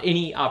excited about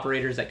any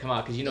operators that come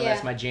out because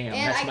that's my jam.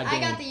 And that's my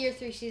game. I got the Year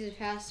 3 season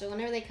pass, so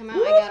whenever they come out,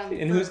 I got them.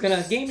 And who's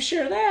gonna game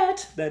share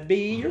that? That'd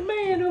be your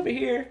man over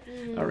here.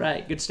 All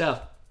right, good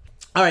stuff.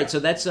 All right, so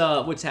that's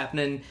what's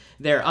happening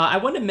there. I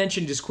want to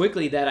mention just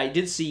quickly that I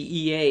did see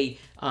EA.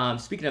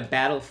 Speaking of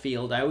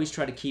Battlefield, I always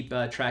try to keep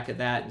track of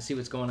that and see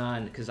what's going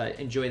on because I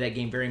enjoy that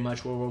game very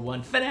much. World War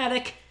I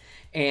fanatic.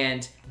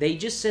 And they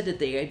just said that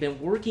they had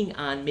been working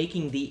on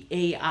making the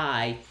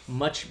AI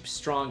much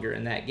stronger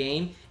in that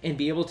game and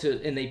be able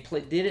to, and they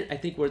did it, I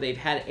think, where they've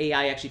had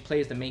AI actually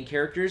play as the main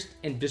characters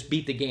and just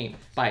beat the game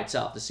by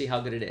itself to see how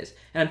good it is.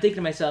 And I'm thinking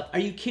to myself, are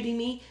you kidding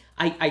me?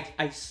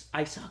 I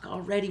suck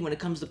already when it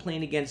comes to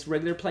playing against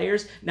regular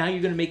players. Now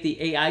you're going to make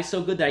the AI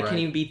so good that I can't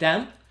even beat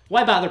them?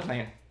 Why bother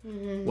playing?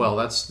 Mm-hmm. Well,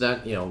 that's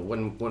that. You know,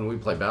 when we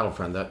play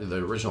Battlefront, the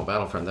original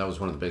Battlefront, that was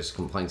one of the biggest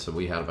complaints that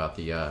we had about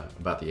the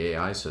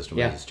AI system.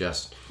 Yeah. It's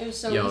just it was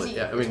so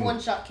easy. I mean, one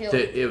shot kill.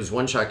 It was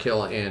one shot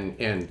kill,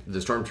 and the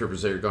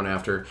stormtroopers that you're going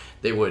after,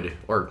 they would,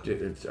 or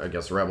I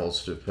guess the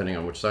rebels, depending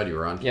on which side you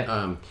were on.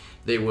 Yeah.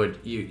 They would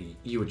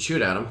you would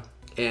shoot at them,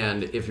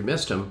 and if you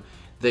missed them,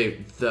 the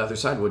other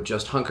side would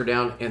just hunker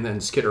down and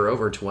then skitter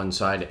over to one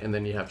side, and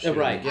then you have to shoot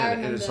them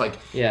again. And it's like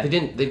they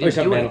didn't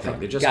do anything.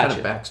 They just kind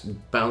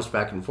of bounced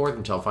back and forth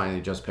until finally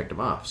they just picked them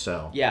off.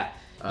 So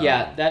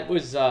that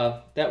was.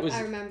 I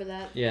remember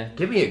that. Yeah.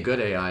 Give me a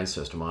good AI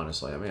system,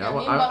 honestly. I mean,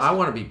 I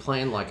want to be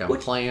playing like I'm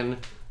playing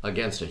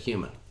against a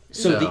human.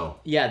 So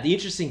the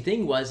interesting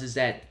thing is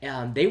that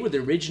they were the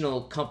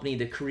original company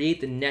to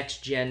create the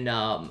next gen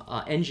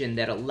engine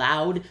that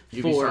allowed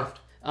for.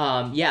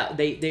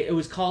 It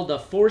was called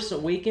Force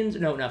Awakens.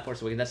 No, not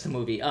Force Awakens. That's the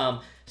movie.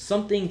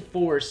 Something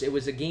Force. It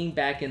was a game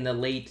back in the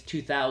late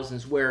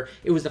 2000s where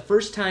it was the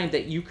first time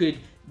that you could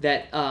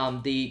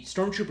the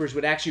stormtroopers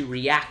would actually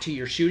react to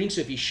your shooting. So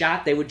if you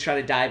shot, they would try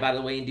to dive out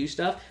of the way and do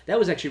stuff. That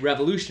was actually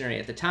revolutionary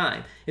at the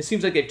time. It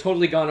seems like they've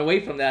totally gone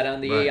away from that on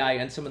the AI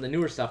and some of the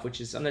newer stuff,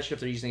 which is I'm not sure if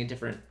they're using a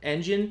different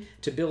engine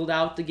to build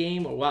out the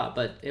game or what.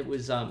 But it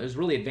was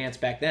really advanced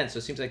back then. So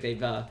it seems like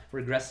they've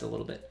regressed a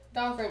little bit.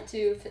 Battlefront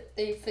 2,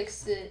 they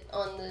fixed it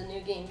on the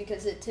new game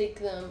because it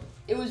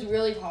was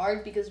really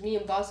hard because me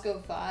and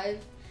Bosco Vive,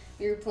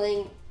 we were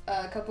playing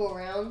a couple of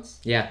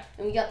rounds. Yeah.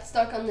 And we got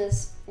stuck on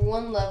this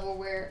one level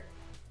where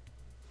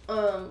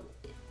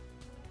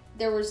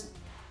there was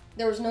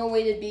no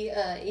way to be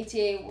or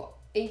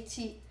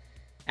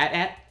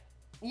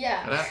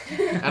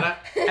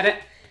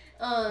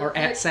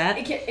at SAT.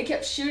 It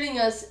kept shooting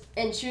us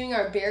and shooting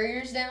our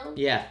barriers down.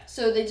 Yeah.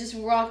 So they just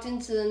walked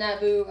into the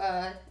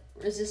Naboo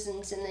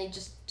resistance and they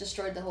just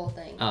destroyed the whole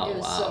thing. Oh, it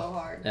was so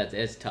hard.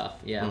 It's tough.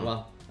 Yeah.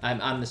 Well,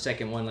 I'm the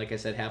second one, like I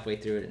said, halfway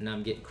through it, and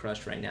I'm getting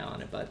crushed right now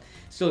on it. But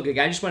still a good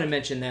guy. I just want to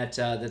mention that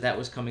that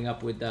was coming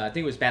up with I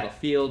think it was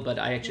Battlefield, but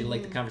I actually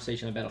like the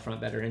conversation on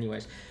Battlefront better,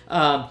 anyways.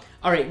 All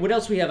right, what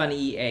else we have on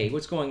EA?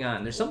 What's going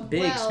on? There's something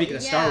big. Speaking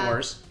of Star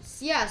Wars.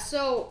 Yeah.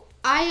 So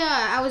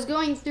I was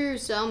going through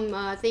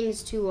some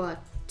things to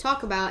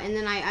talk about, and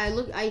then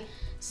I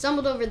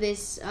stumbled over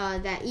this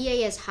that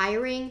EA is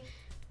hiring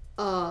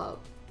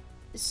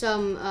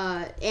some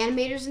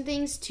animators and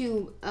things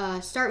to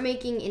start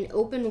making an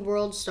open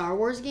world Star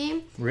Wars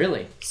game.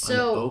 Really?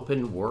 So an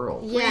open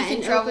world. Yeah,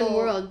 an open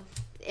world.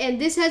 And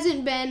this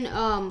hasn't been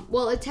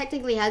well, it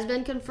technically has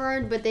been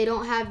confirmed, but they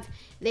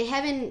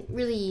haven't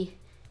really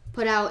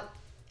put out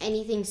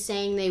anything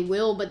saying they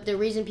will, but the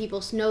reason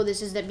people know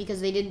this is that because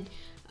they did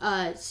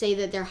say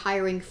that they're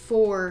hiring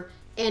for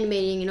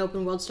animating an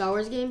open world Star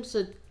Wars game,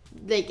 so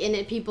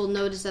people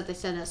noticed that they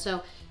said that.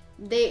 So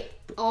they're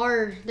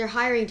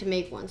hiring to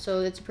make one, so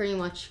it's pretty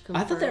much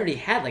confirmed. I thought they already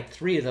had like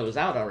 3 of those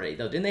out already,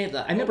 though. Didn't they have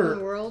I remember.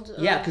 Open world?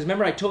 Yeah, because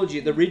remember I told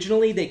you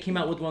originally they came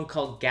out with one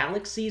called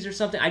Galaxies or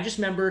something. I just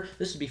remember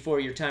this was before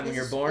your time when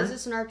you were born. Is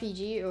this an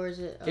RPG or is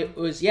it? It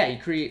was you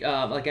create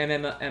like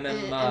RPG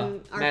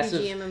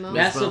MMO.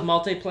 massive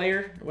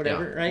multiplayer or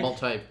whatever, right?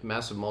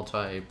 Massive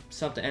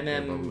something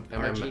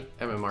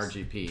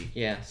MMORPG.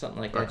 Yeah, something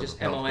like that. Just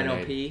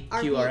MONOP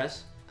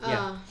QRS.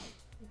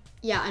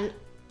 Yeah, an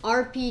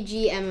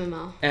RPG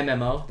MMO.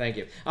 MMO, thank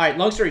you. All right,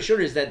 long story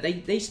short is that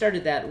they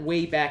started that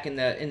way back in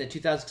the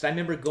 2000s, because I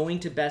remember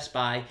going to Best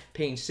Buy,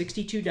 paying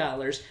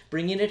 $62,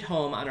 bringing it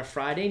home on a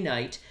Friday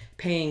night,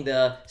 paying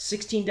the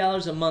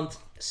 $16 a month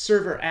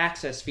server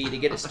access fee to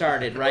get it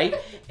started, right?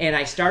 And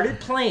I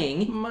started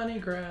playing. Money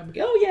grab.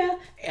 Oh, yeah.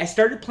 I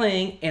started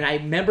playing, and I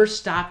remember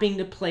stopping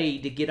to play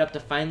to get up to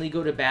finally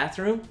go to the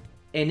bathroom,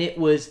 and it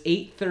was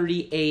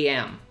 8:30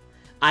 a.m.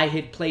 I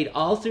had played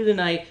all through the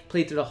night,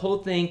 played through the whole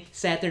thing,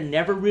 sat there,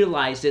 never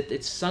realized it.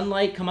 It's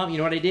sunlight come up. You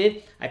know what I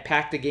did? I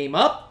packed the game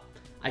up.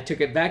 I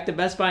took it back to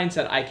Best Buy and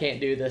said, I can't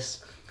do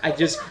this.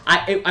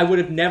 I would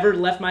have never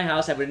left my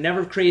house. I would have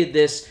never created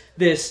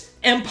this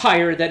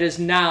empire that is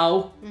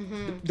now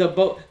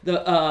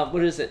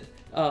what is it?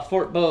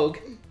 Fort Bogue,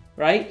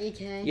 right?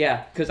 Okay.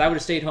 Yeah, because I would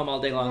have stayed home all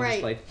day long and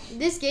just played.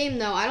 This game,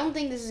 though, I don't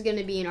think this is going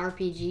to be an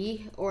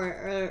RPG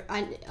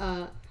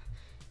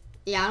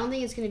I don't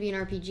think it's going to be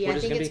an RPG. I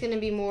think it's going to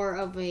be more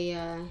of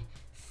a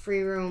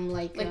free room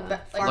like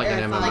Like Far like Cry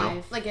an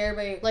MMO? 5. Like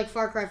everybody, Like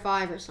Far Cry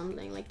 5 or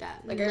something like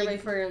that. like everybody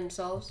for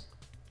themselves.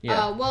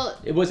 Yeah. Well,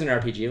 it wasn't an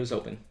RPG. It was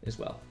open as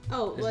well.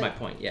 oh, Is like, my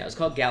point. Yeah, it's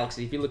called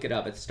Galaxy. If you look it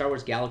up, it's Star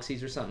Wars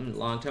Galaxies or something.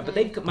 Long time. But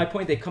they've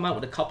come out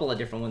with a couple of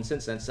different ones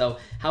since then. So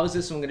how is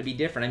this one going to be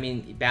different? I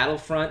mean,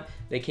 Battlefront.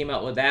 They came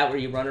out with that where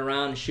you run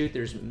around and shoot.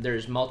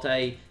 There's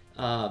multi.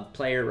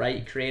 Player, right?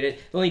 You create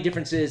it. The only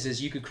difference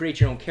is you could create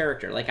your own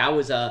character. Like I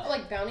was a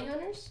like bounty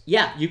hunters.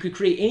 Yeah, you could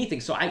create anything.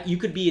 So you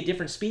could be a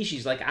different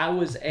species. Like I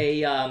was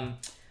a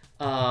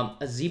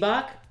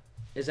Zebok.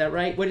 Is that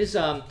right? What is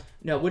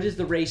what is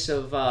the race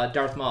of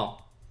Darth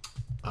Maul?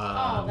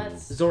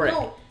 That's Zorik.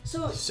 No,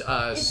 so it's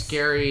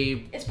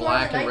scary it's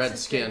black and part of the red Night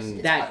skin.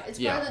 Sisters. It's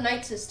yeah. part of the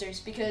Night Sisters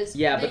because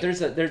But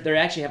they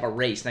actually have a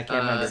race, and I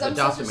can't remember. I'm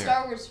such a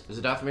Star Wars. Is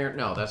it Dathomir?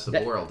 No, that's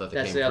the world that they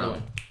that's came the from. other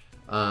one.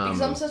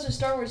 Because I'm such a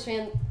Star Wars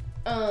fan,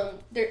 because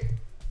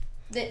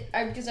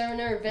I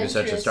remember Ventress. You're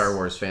such a Star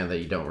Wars fan that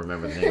you don't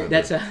remember the name of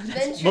That's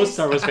Ventress. most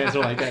Star Wars fans are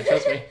like that.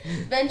 Trust me.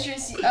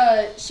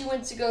 Ventress, she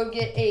went to go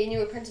get a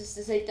new apprentice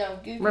to take down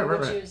Dooku, Right.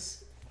 which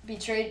was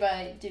betrayed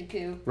by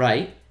Dooku.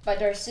 Right. By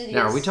Darth Sidious.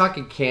 Now, are we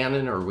talking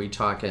canon or are we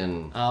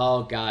talking...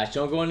 Oh gosh,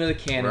 don't go into the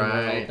canon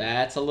world.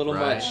 That's a little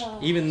much.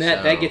 Even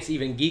that gets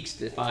even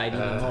geeksified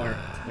even more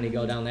when you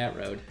go down that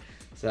road.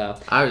 So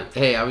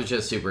I was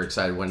just super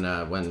excied when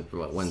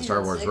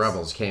Star Wars 6.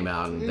 Rebels came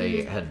out and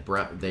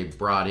they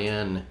brought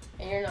in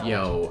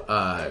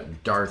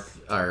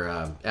Darth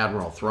or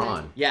Admiral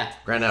Thrawn. Yeah.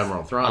 Grand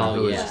Admiral Thrawn,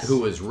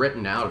 who was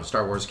written out of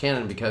Star Wars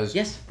canon because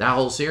that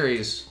whole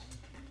series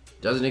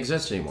doesn't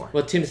exist anymore.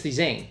 Well, Timothy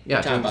Zahn.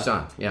 Yeah, Timothy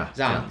Zahn. Yeah.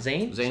 Zahn?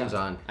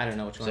 Zahn. I don't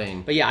know which one.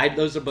 Zahn. But yeah,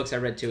 those are books I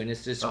read too, and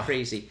it's just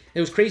crazy.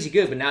 It was crazy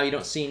good, but now you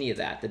don't see any of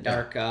that. The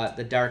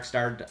dark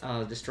star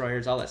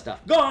destroyers, all that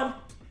stuff. Gone!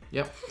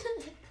 Yep.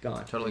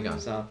 Gone. Totally gone.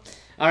 So,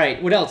 all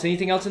right, what else?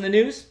 Anything else in the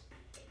news?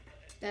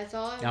 That's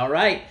all. All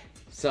right.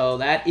 So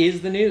that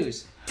is the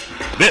news.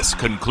 This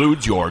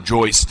concludes your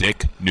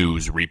Joystick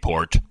News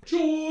Report.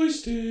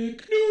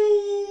 Joystick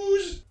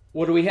News.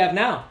 What do we have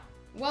now?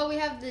 Well, we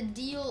have the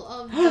deal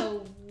of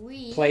the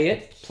week. Play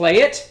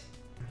it.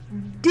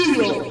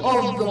 Deal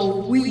of the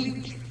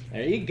week.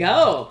 There you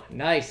go.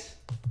 Nice.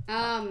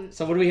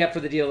 So what do we have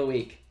for the deal of the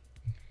week?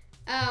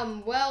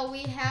 Well,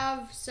 we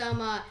have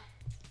some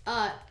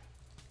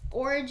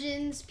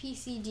Origins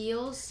PC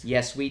deals.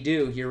 Yes, we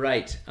do. You're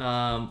right.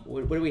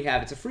 What do we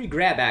have? It's a free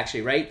grab,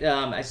 actually, right?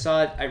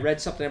 I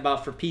read something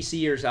about for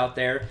PCers out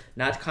there,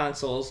 not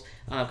consoles,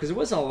 because there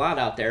wasn't a lot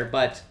out there.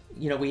 But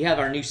we have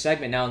our new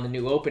segment now in the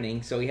new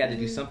opening, so we had to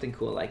do something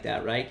cool like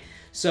that, right?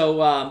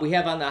 So we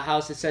have on the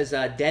house. It says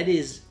Dead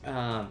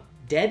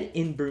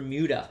in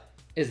Bermuda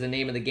is the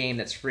name of the game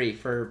that's free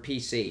for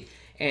PC.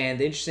 And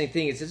the interesting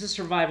thing is it's a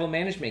survival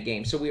management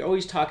game. So we're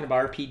always talking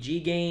about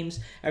RPG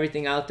games,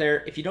 everything out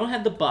there. If you don't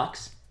have the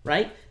bucks,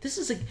 right? This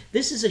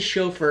is a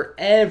show for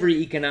every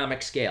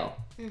economic scale.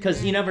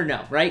 Because you never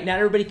know, right? Not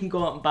everybody can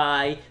go out and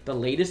buy the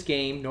latest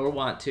game, nor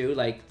want to.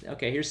 Like,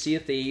 okay, here's Sea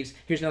of Thieves.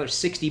 Here's another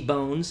 60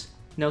 bones.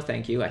 No,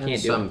 thank you. I can't do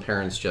it. Some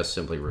parents just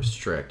simply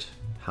restrict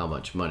how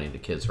much money the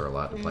kids are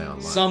allowed to play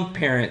online. Some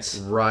parents.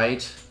 Right.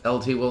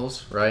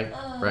 LTWolves, right?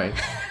 Right.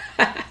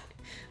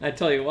 I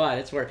tell you what,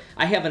 it's where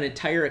I have an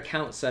entire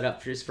account set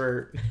up just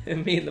for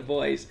me and the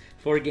boys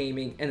for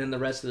gaming, and then the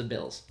rest of the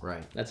bills.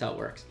 Right. That's how it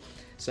works.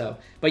 So,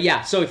 but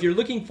yeah, so if you're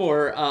looking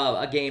for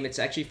a game, it's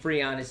actually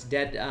free on. It's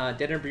Dead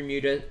in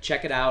Bermuda.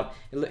 Check it out.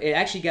 It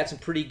actually got some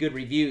pretty good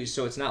reviews,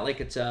 so it's not like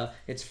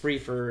it's free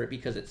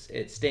because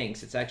it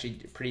stinks. It's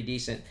actually pretty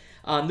decent.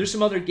 There's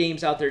some other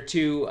games out there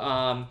too.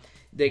 That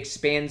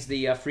expands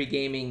the free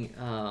gaming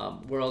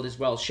world as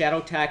well.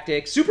 Shadow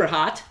Tactics, super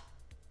hot.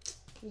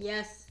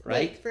 Yes.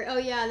 Right?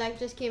 That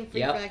just came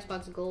free for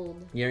Xbox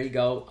Gold. There you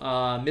go.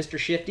 Mr.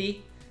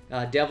 Shifty,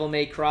 Devil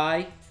May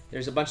Cry.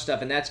 There's a bunch of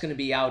stuff, and that's going to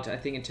be out, I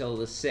think, until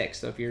the 6th.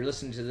 So if you're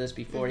listening to this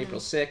before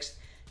April 6th,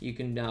 you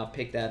can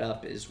pick that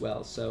up as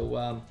well.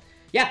 So,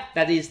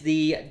 that is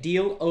the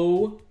deal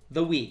of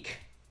the week.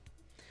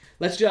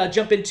 Let's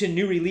jump into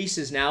new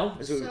releases now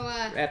as we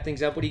wrap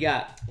things up. What do you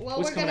got? Well,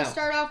 What's we're going to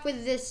start off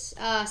with this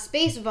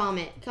Space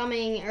Vomit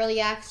coming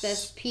early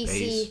access PC.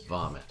 Space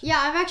Vomit.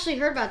 Yeah, I've actually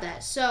heard about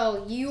that.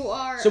 So you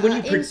are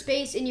in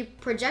space and you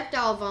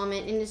projectile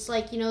vomit, and it's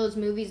like, those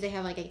movies, they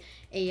have like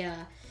a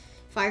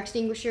fire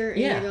extinguisher.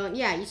 And you're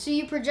going, so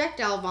you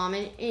projectile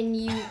vomit and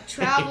you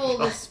travel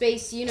the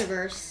space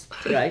universe.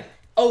 Right.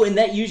 Oh, and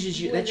that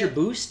uses that's your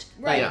boost?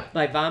 Right.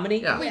 By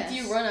vomiting? Yeah. Wait, do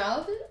you run out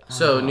of it?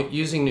 So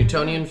using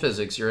Newtonian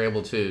physics, you're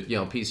able to,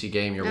 PC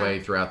game your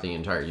way throughout the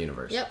entire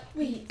universe. Yep.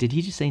 Wait. Did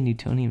he just say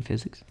Newtonian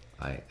physics?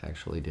 I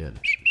actually did.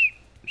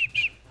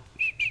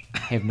 I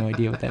have no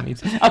idea what that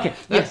means. Okay.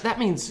 Yes, that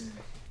means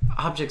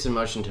objects in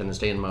motion tend to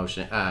stay in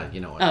motion.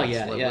 You know what? Oh,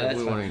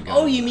 that's fine.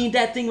 Oh, you mean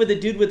that thing with the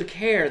dude with the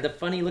hair, the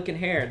funny looking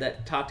hair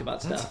that talked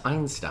about stuff? That's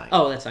Einstein.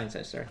 Oh, that's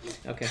Einstein, sorry.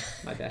 Okay,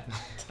 my bad.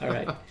 All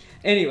right.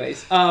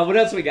 Anyways, what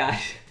else we got?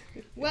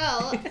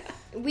 Well,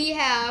 we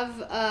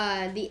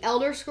have the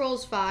Elder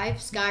Scrolls V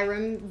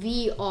Skyrim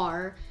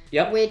VR,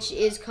 which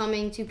is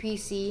coming to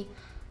PC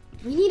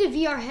We need a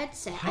VR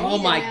headset. Oh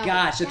my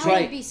gosh, that's right.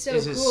 That would be so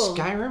Is it cool.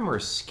 Skyrim or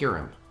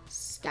Skyrim?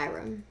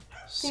 Skyrim.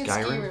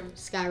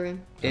 Skyrim.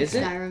 Is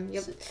it? Skyrim.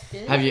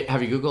 Yep.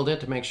 Have you Googled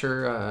it to make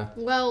sure?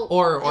 Well,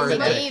 Or in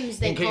the games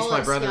they in case call my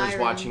it brother Skyrim. is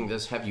watching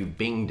this, have you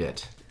Binged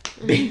it?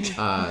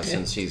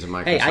 Since he's a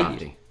Hey,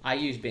 Microsoftie. I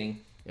use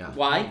Bing. Yeah.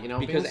 Why? You know,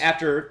 because Bing's-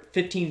 after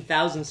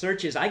 15,000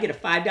 searches, I get a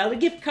 $5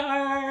 gift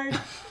card.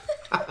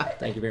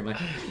 Thank you very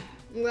much.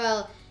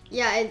 Well,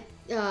 yeah,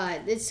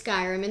 it's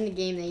Skyrim. In the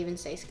game, they even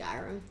say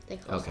Skyrim. They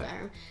call it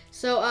Skyrim.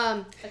 So,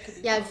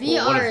 yeah,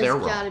 VR what if has they're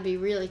wrong? got to be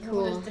really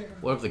cool.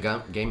 What if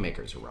the game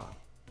makers are wrong?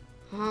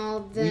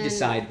 Well, then, We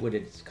decide what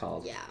it's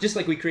called. Yeah. Just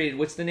like we created,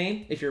 what's the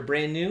name? If you're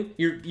brand new,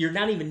 you're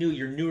not even new.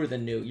 You're newer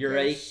than new. You're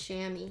a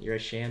chamois. You're a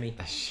chamois.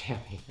 A chamois.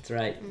 That's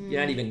right.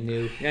 You're not even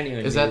new. You're not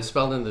even. Is new. that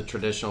spelled in the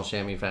traditional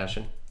chamois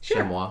fashion? Sure.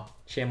 Chamois.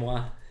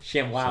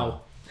 Chamois.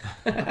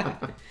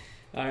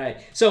 All right.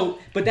 So,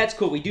 but that's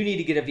cool. We do need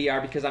to get a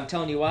VR because I'm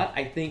telling you what,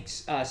 I think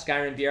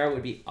Skyrim VR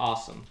would be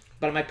awesome.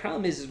 But my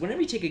problem is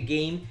whenever you take a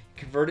game,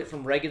 convert it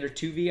from regular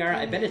to VR,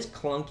 I bet it's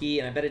clunky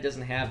and I bet it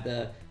doesn't have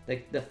the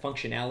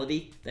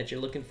functionality that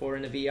you're looking for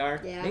in a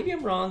VR. Yeah. Maybe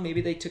I'm wrong.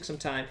 Maybe they took some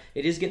time.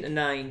 It is getting a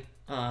 9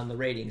 on the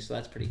rating, so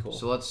that's pretty cool.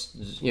 So let's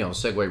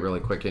segue really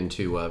quick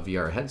into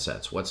VR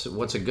headsets. What's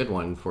a good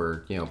one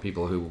for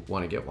people who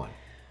want to get one?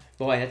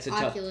 Boy, that's a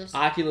Oculus.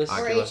 tough Oculus.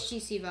 Or Oculus.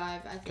 HTC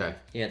Vive, I think. Okay.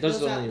 Yeah,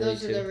 those are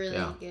the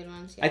really good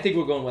ones. Yeah. I think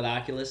we're going with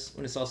Oculus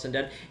when it's all said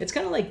and done. It's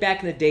kind of like back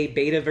in the day,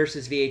 beta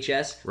versus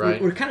VHS.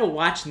 Right. We're kind of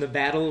watching the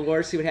battle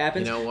war, see what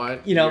happens. You know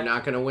what? You know, You're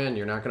not going to win.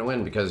 You're not going to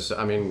win because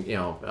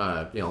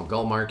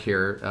Gulmark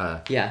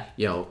here.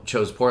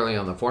 Chose poorly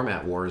on the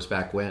format wars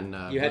back when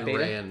You had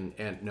Blu-ray beta?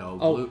 and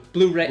no.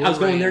 Blu-ray. I was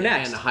going there Blu-ray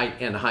next.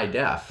 And high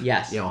def.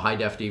 Yes. High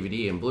def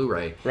DVD and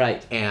Blu-ray.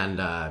 Right. And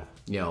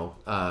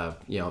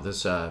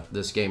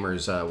this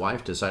gamer's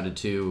wife decided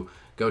to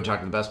go talk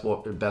to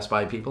the Best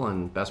Buy people,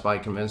 and Best Buy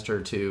convinced her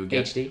to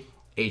get HD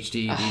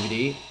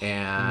DVD.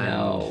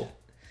 And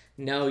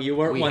no, you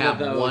weren't one of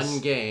those. We have one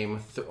game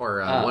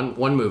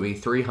one movie,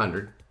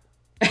 300.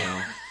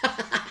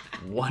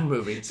 One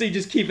movie. So you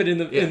just keep it in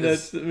the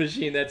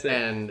machine. That's it.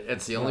 And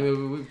it's the only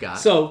movie we've got.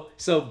 So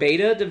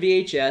beta to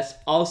VHS,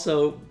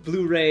 also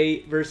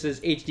Blu-ray versus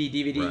HD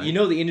DVD. Right. You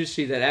know the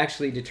industry that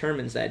actually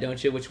determines that,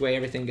 don't you? Which way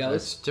everything goes.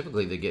 It's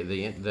typically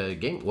the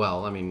game.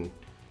 Well, I mean,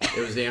 it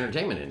was the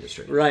entertainment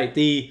industry. Right.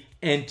 The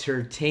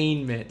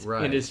entertainment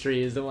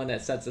industry is the one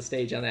that sets the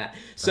stage on that.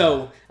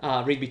 So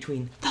read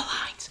between the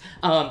lines.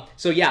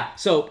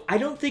 So I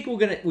don't think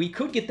we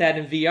could get that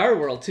in VR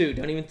world too.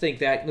 Don't even think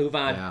that. Move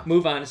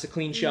on. It's a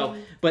clean show.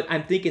 But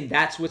I'm thinking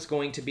that's what's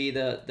going to be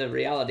the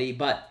reality.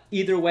 But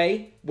either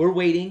way, we're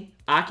waiting.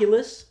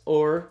 Oculus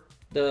or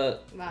the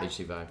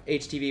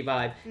HTC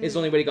Vive is the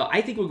only way to go.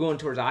 I think we're going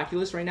towards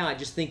Oculus right now. I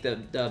just think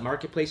the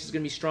marketplace is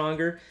going to be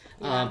stronger.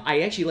 Yeah.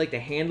 I actually like the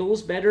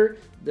handles better,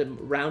 the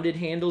rounded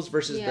handles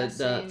versus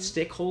the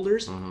stick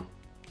holders,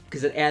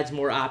 because it adds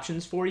more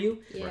options for you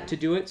to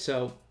do it.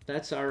 So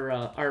that's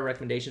our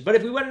recommendation. But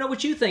if we want to know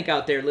what you think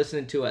out there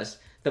listening to us,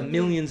 the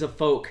millions of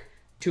folk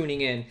tuning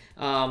in,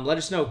 let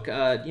us know.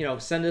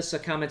 Send us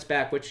comments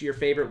back. What's your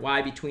favorite?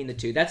 Why between the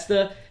two?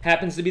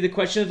 Happens to be the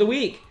question of the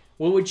week.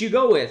 What would you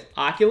go with,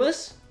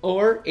 Oculus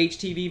or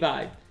HTC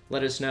Vive?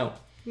 Let us know.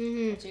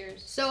 What's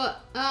yours? So,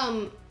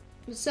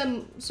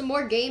 some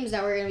more games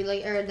that we're gonna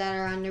be that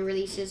are on the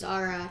releases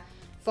are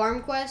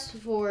Farm Quest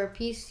for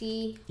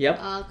PC. Yep.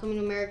 Coming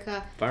to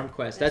America. Farm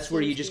Quest. That's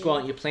where you just go out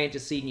and you plant a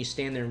seed and you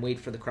stand there and wait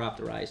for the crop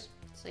to rise.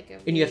 It's like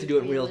and you have to do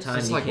it real time.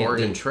 It's like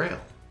Oregon Trail.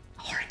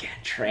 Oregon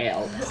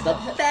Trail. That's the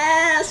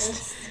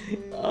best.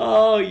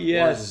 Oh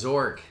yes.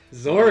 Or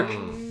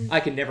Zork. I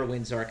could never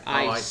win Zork.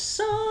 I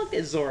sucked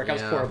at Zork. I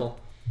was horrible.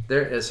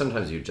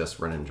 Sometimes you just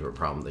run into a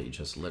problem that you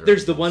just literally.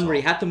 There's the one where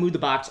you have to move the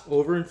box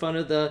over in front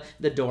of the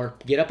door,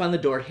 get up on the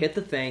door, hit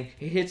the thing,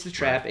 it hits the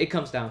trap, it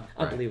comes down.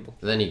 Unbelievable.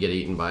 And then you get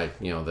eaten by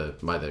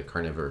the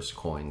carnivorous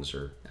coins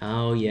or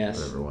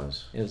whatever it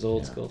was. It was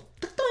old school.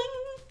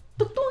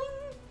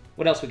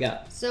 What else we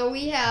got? So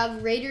we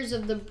have Raiders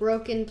of the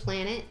Broken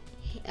Planet,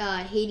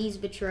 Hades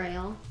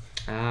Betrayal.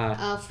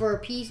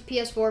 For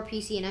PS4,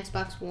 PC, and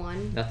Xbox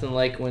One. Nothing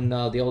like when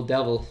the old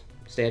devil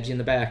stabs you in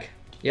the back.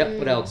 Yep.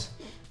 What else?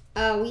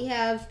 We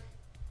have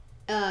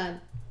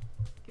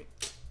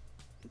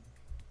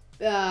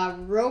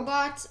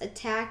Robots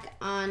Attack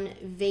on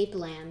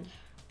Vapeland.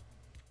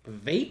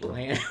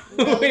 Vapeland?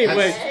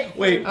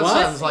 wait, that what?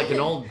 sounds like an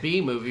old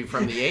B movie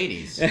from the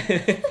 80s.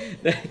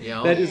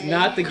 That is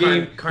not the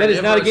game. That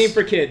is not a game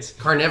for kids.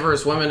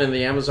 Carnivorous women in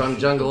the Amazon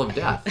jungle of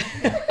death.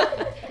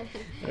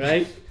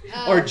 Right?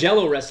 Or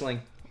Jello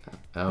wrestling.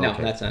 Oh, no,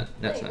 okay. that's not.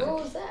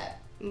 What was that?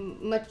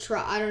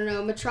 I don't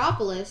know.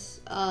 Metropolis,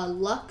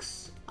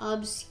 Lux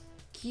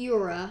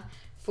Obscura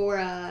for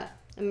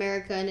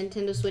America,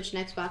 Nintendo Switch,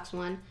 and Xbox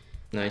One.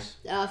 Nice.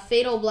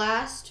 Fatal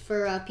Blast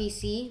for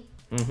PC.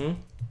 Mm-hmm.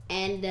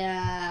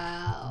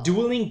 And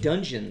Dueling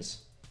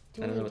Dungeons.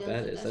 I don't know what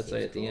that is. That's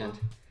right at the end.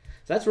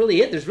 So that's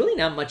really it. There's really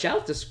not much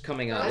out this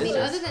coming out. I mean,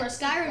 other than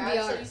Skyrim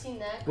VR. Have you seen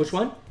that? Which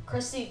one?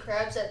 Krusty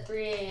Krabs at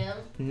 3 a.m.?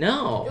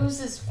 No. It was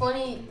this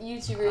funny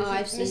YouTuber,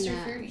 I've seen Mr.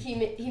 that. Fruit.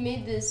 He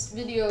made this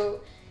video,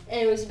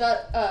 and it was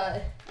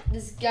about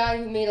this guy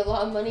who made a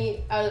lot of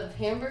money out of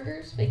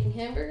hamburgers, making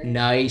hamburgers.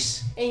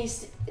 Nice. And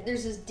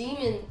there's this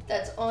demon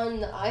that's on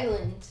the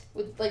island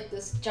with like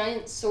this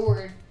giant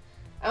sword.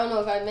 I don't know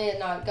if I may have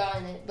not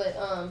gotten it, but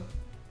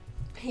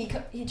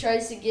he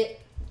tries to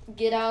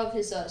get out of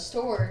his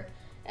store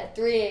at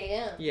 3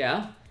 a.m.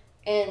 Yeah.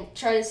 and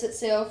try to set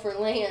sail for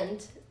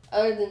land.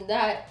 Other than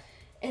that,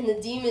 and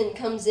the demon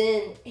comes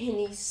in and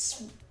he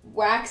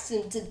whacks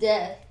him to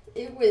death.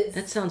 It was.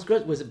 That sounds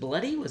good. Was it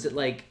bloody? Was it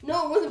like?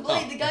 No, it wasn't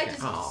bloody. The guy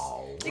just.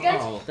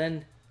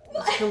 Then.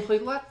 It's a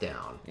complete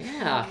letdown.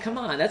 Yeah, come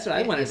on. That's what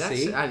I want to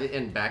see.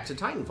 And back to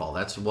Titanfall.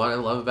 That's what I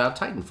love about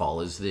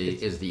Titanfall is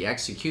the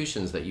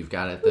executions that you've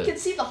got at the. You can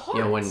see the heart.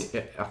 You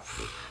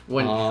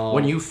know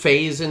when you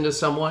phase into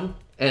someone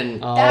and.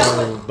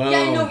 Oh, boom. Yeah,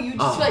 I know. You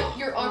just like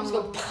your arms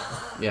go.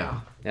 Yeah,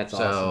 that's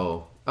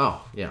awesome.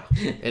 Oh yeah.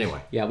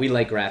 Anyway. Yeah, we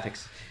like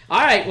graphics.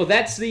 All right, well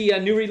that's the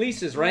new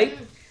releases, right?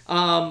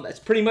 That's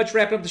pretty much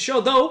wrapping up the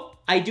show. Though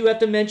I do have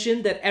to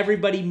mention that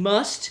everybody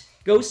must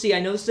go see.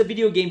 I know this is a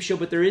video game show,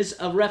 but there is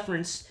a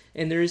reference,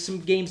 and there is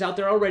some games out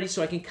there already,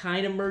 so I can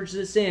kind of merge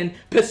this in.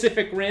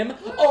 Pacific Rim.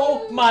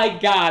 Oh my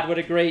God, what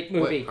a great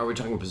movie! Wait, are we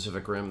talking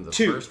Pacific Rim, the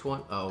 2. first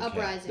one? Oh, okay.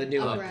 Uprising. The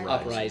new Uprising.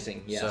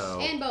 Uprising. Yes.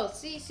 So, And both.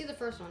 See the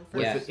first one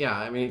first. Yes. Yeah,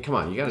 I mean, come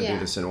on, you got to do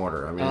this in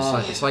order. I mean,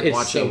 it's like it's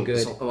watching, so good.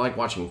 it's like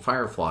watching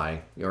Firefly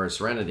or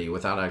Serenity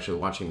without actually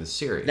watching the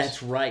series.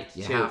 That's right.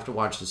 You too. have to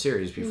watch the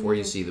series before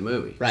you see the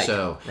movie. Right.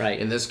 So, right.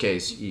 in this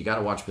case, you got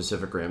to watch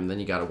Pacific Rim, then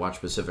you got to watch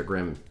Pacific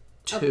Rim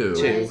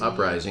 2,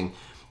 Uprising.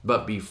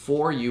 But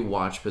before you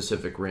watch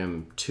Pacific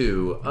Rim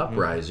 2,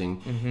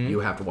 Uprising, you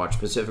have to watch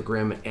Pacific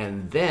Rim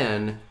and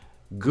then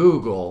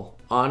Google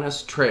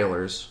honest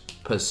trailers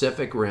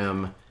Pacific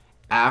Rim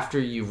after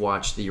you've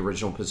watched the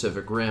original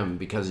Pacific Rim,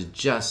 because it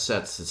just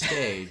sets the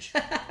stage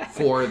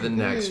for the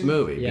next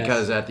movie. Yes.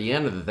 Because at the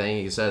end of the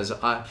thing, he says,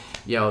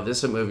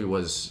 this movie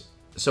was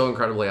so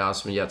incredibly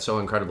awesome yet so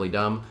incredibly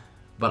dumb,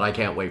 but I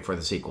can't wait for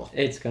the sequel.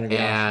 It's going to be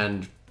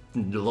awesome.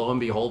 And lo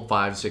and behold,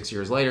 5-6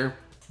 years later,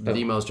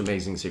 the most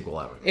amazing sequel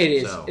ever. It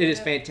is. So. It is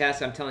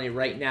fantastic. I'm telling you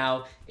right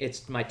now,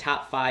 it's my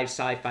top 5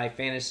 sci-fi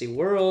fantasy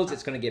worlds.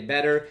 It's going to get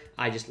better.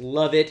 I just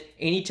love it.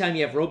 Anytime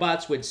you have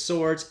robots with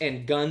swords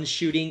and guns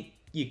shooting,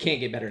 you can't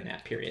get better than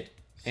that, period.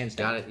 And you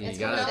got to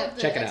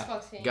check it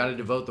out. You got to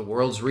devote the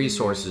world's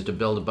resources to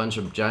build a bunch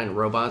of giant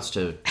robots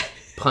to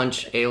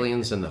punch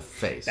aliens in the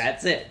face.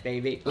 That's it,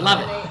 baby.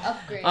 Love it.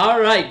 Upgrade.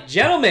 All right,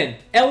 gentlemen.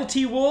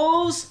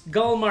 LTWolves,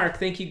 Gulmark,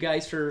 thank you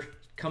guys for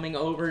coming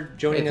over,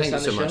 joining us on the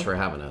show. Thank you so much for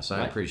having us.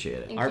 I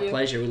appreciate it. Our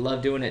pleasure. We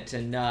love doing it.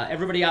 And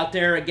everybody out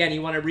there, again,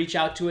 you want to reach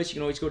out to us, you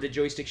can always go to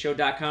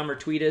joystickshow.com or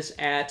tweet us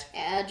at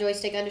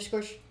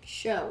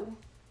joystick_show.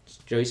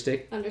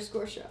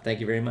 Joystick_show. Thank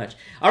you very much.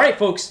 All right,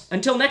 folks.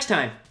 Until next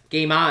time,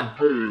 game on.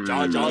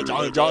 Joystick,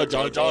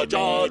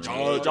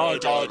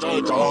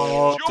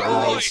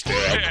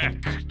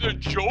 the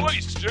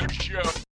Joystick Show.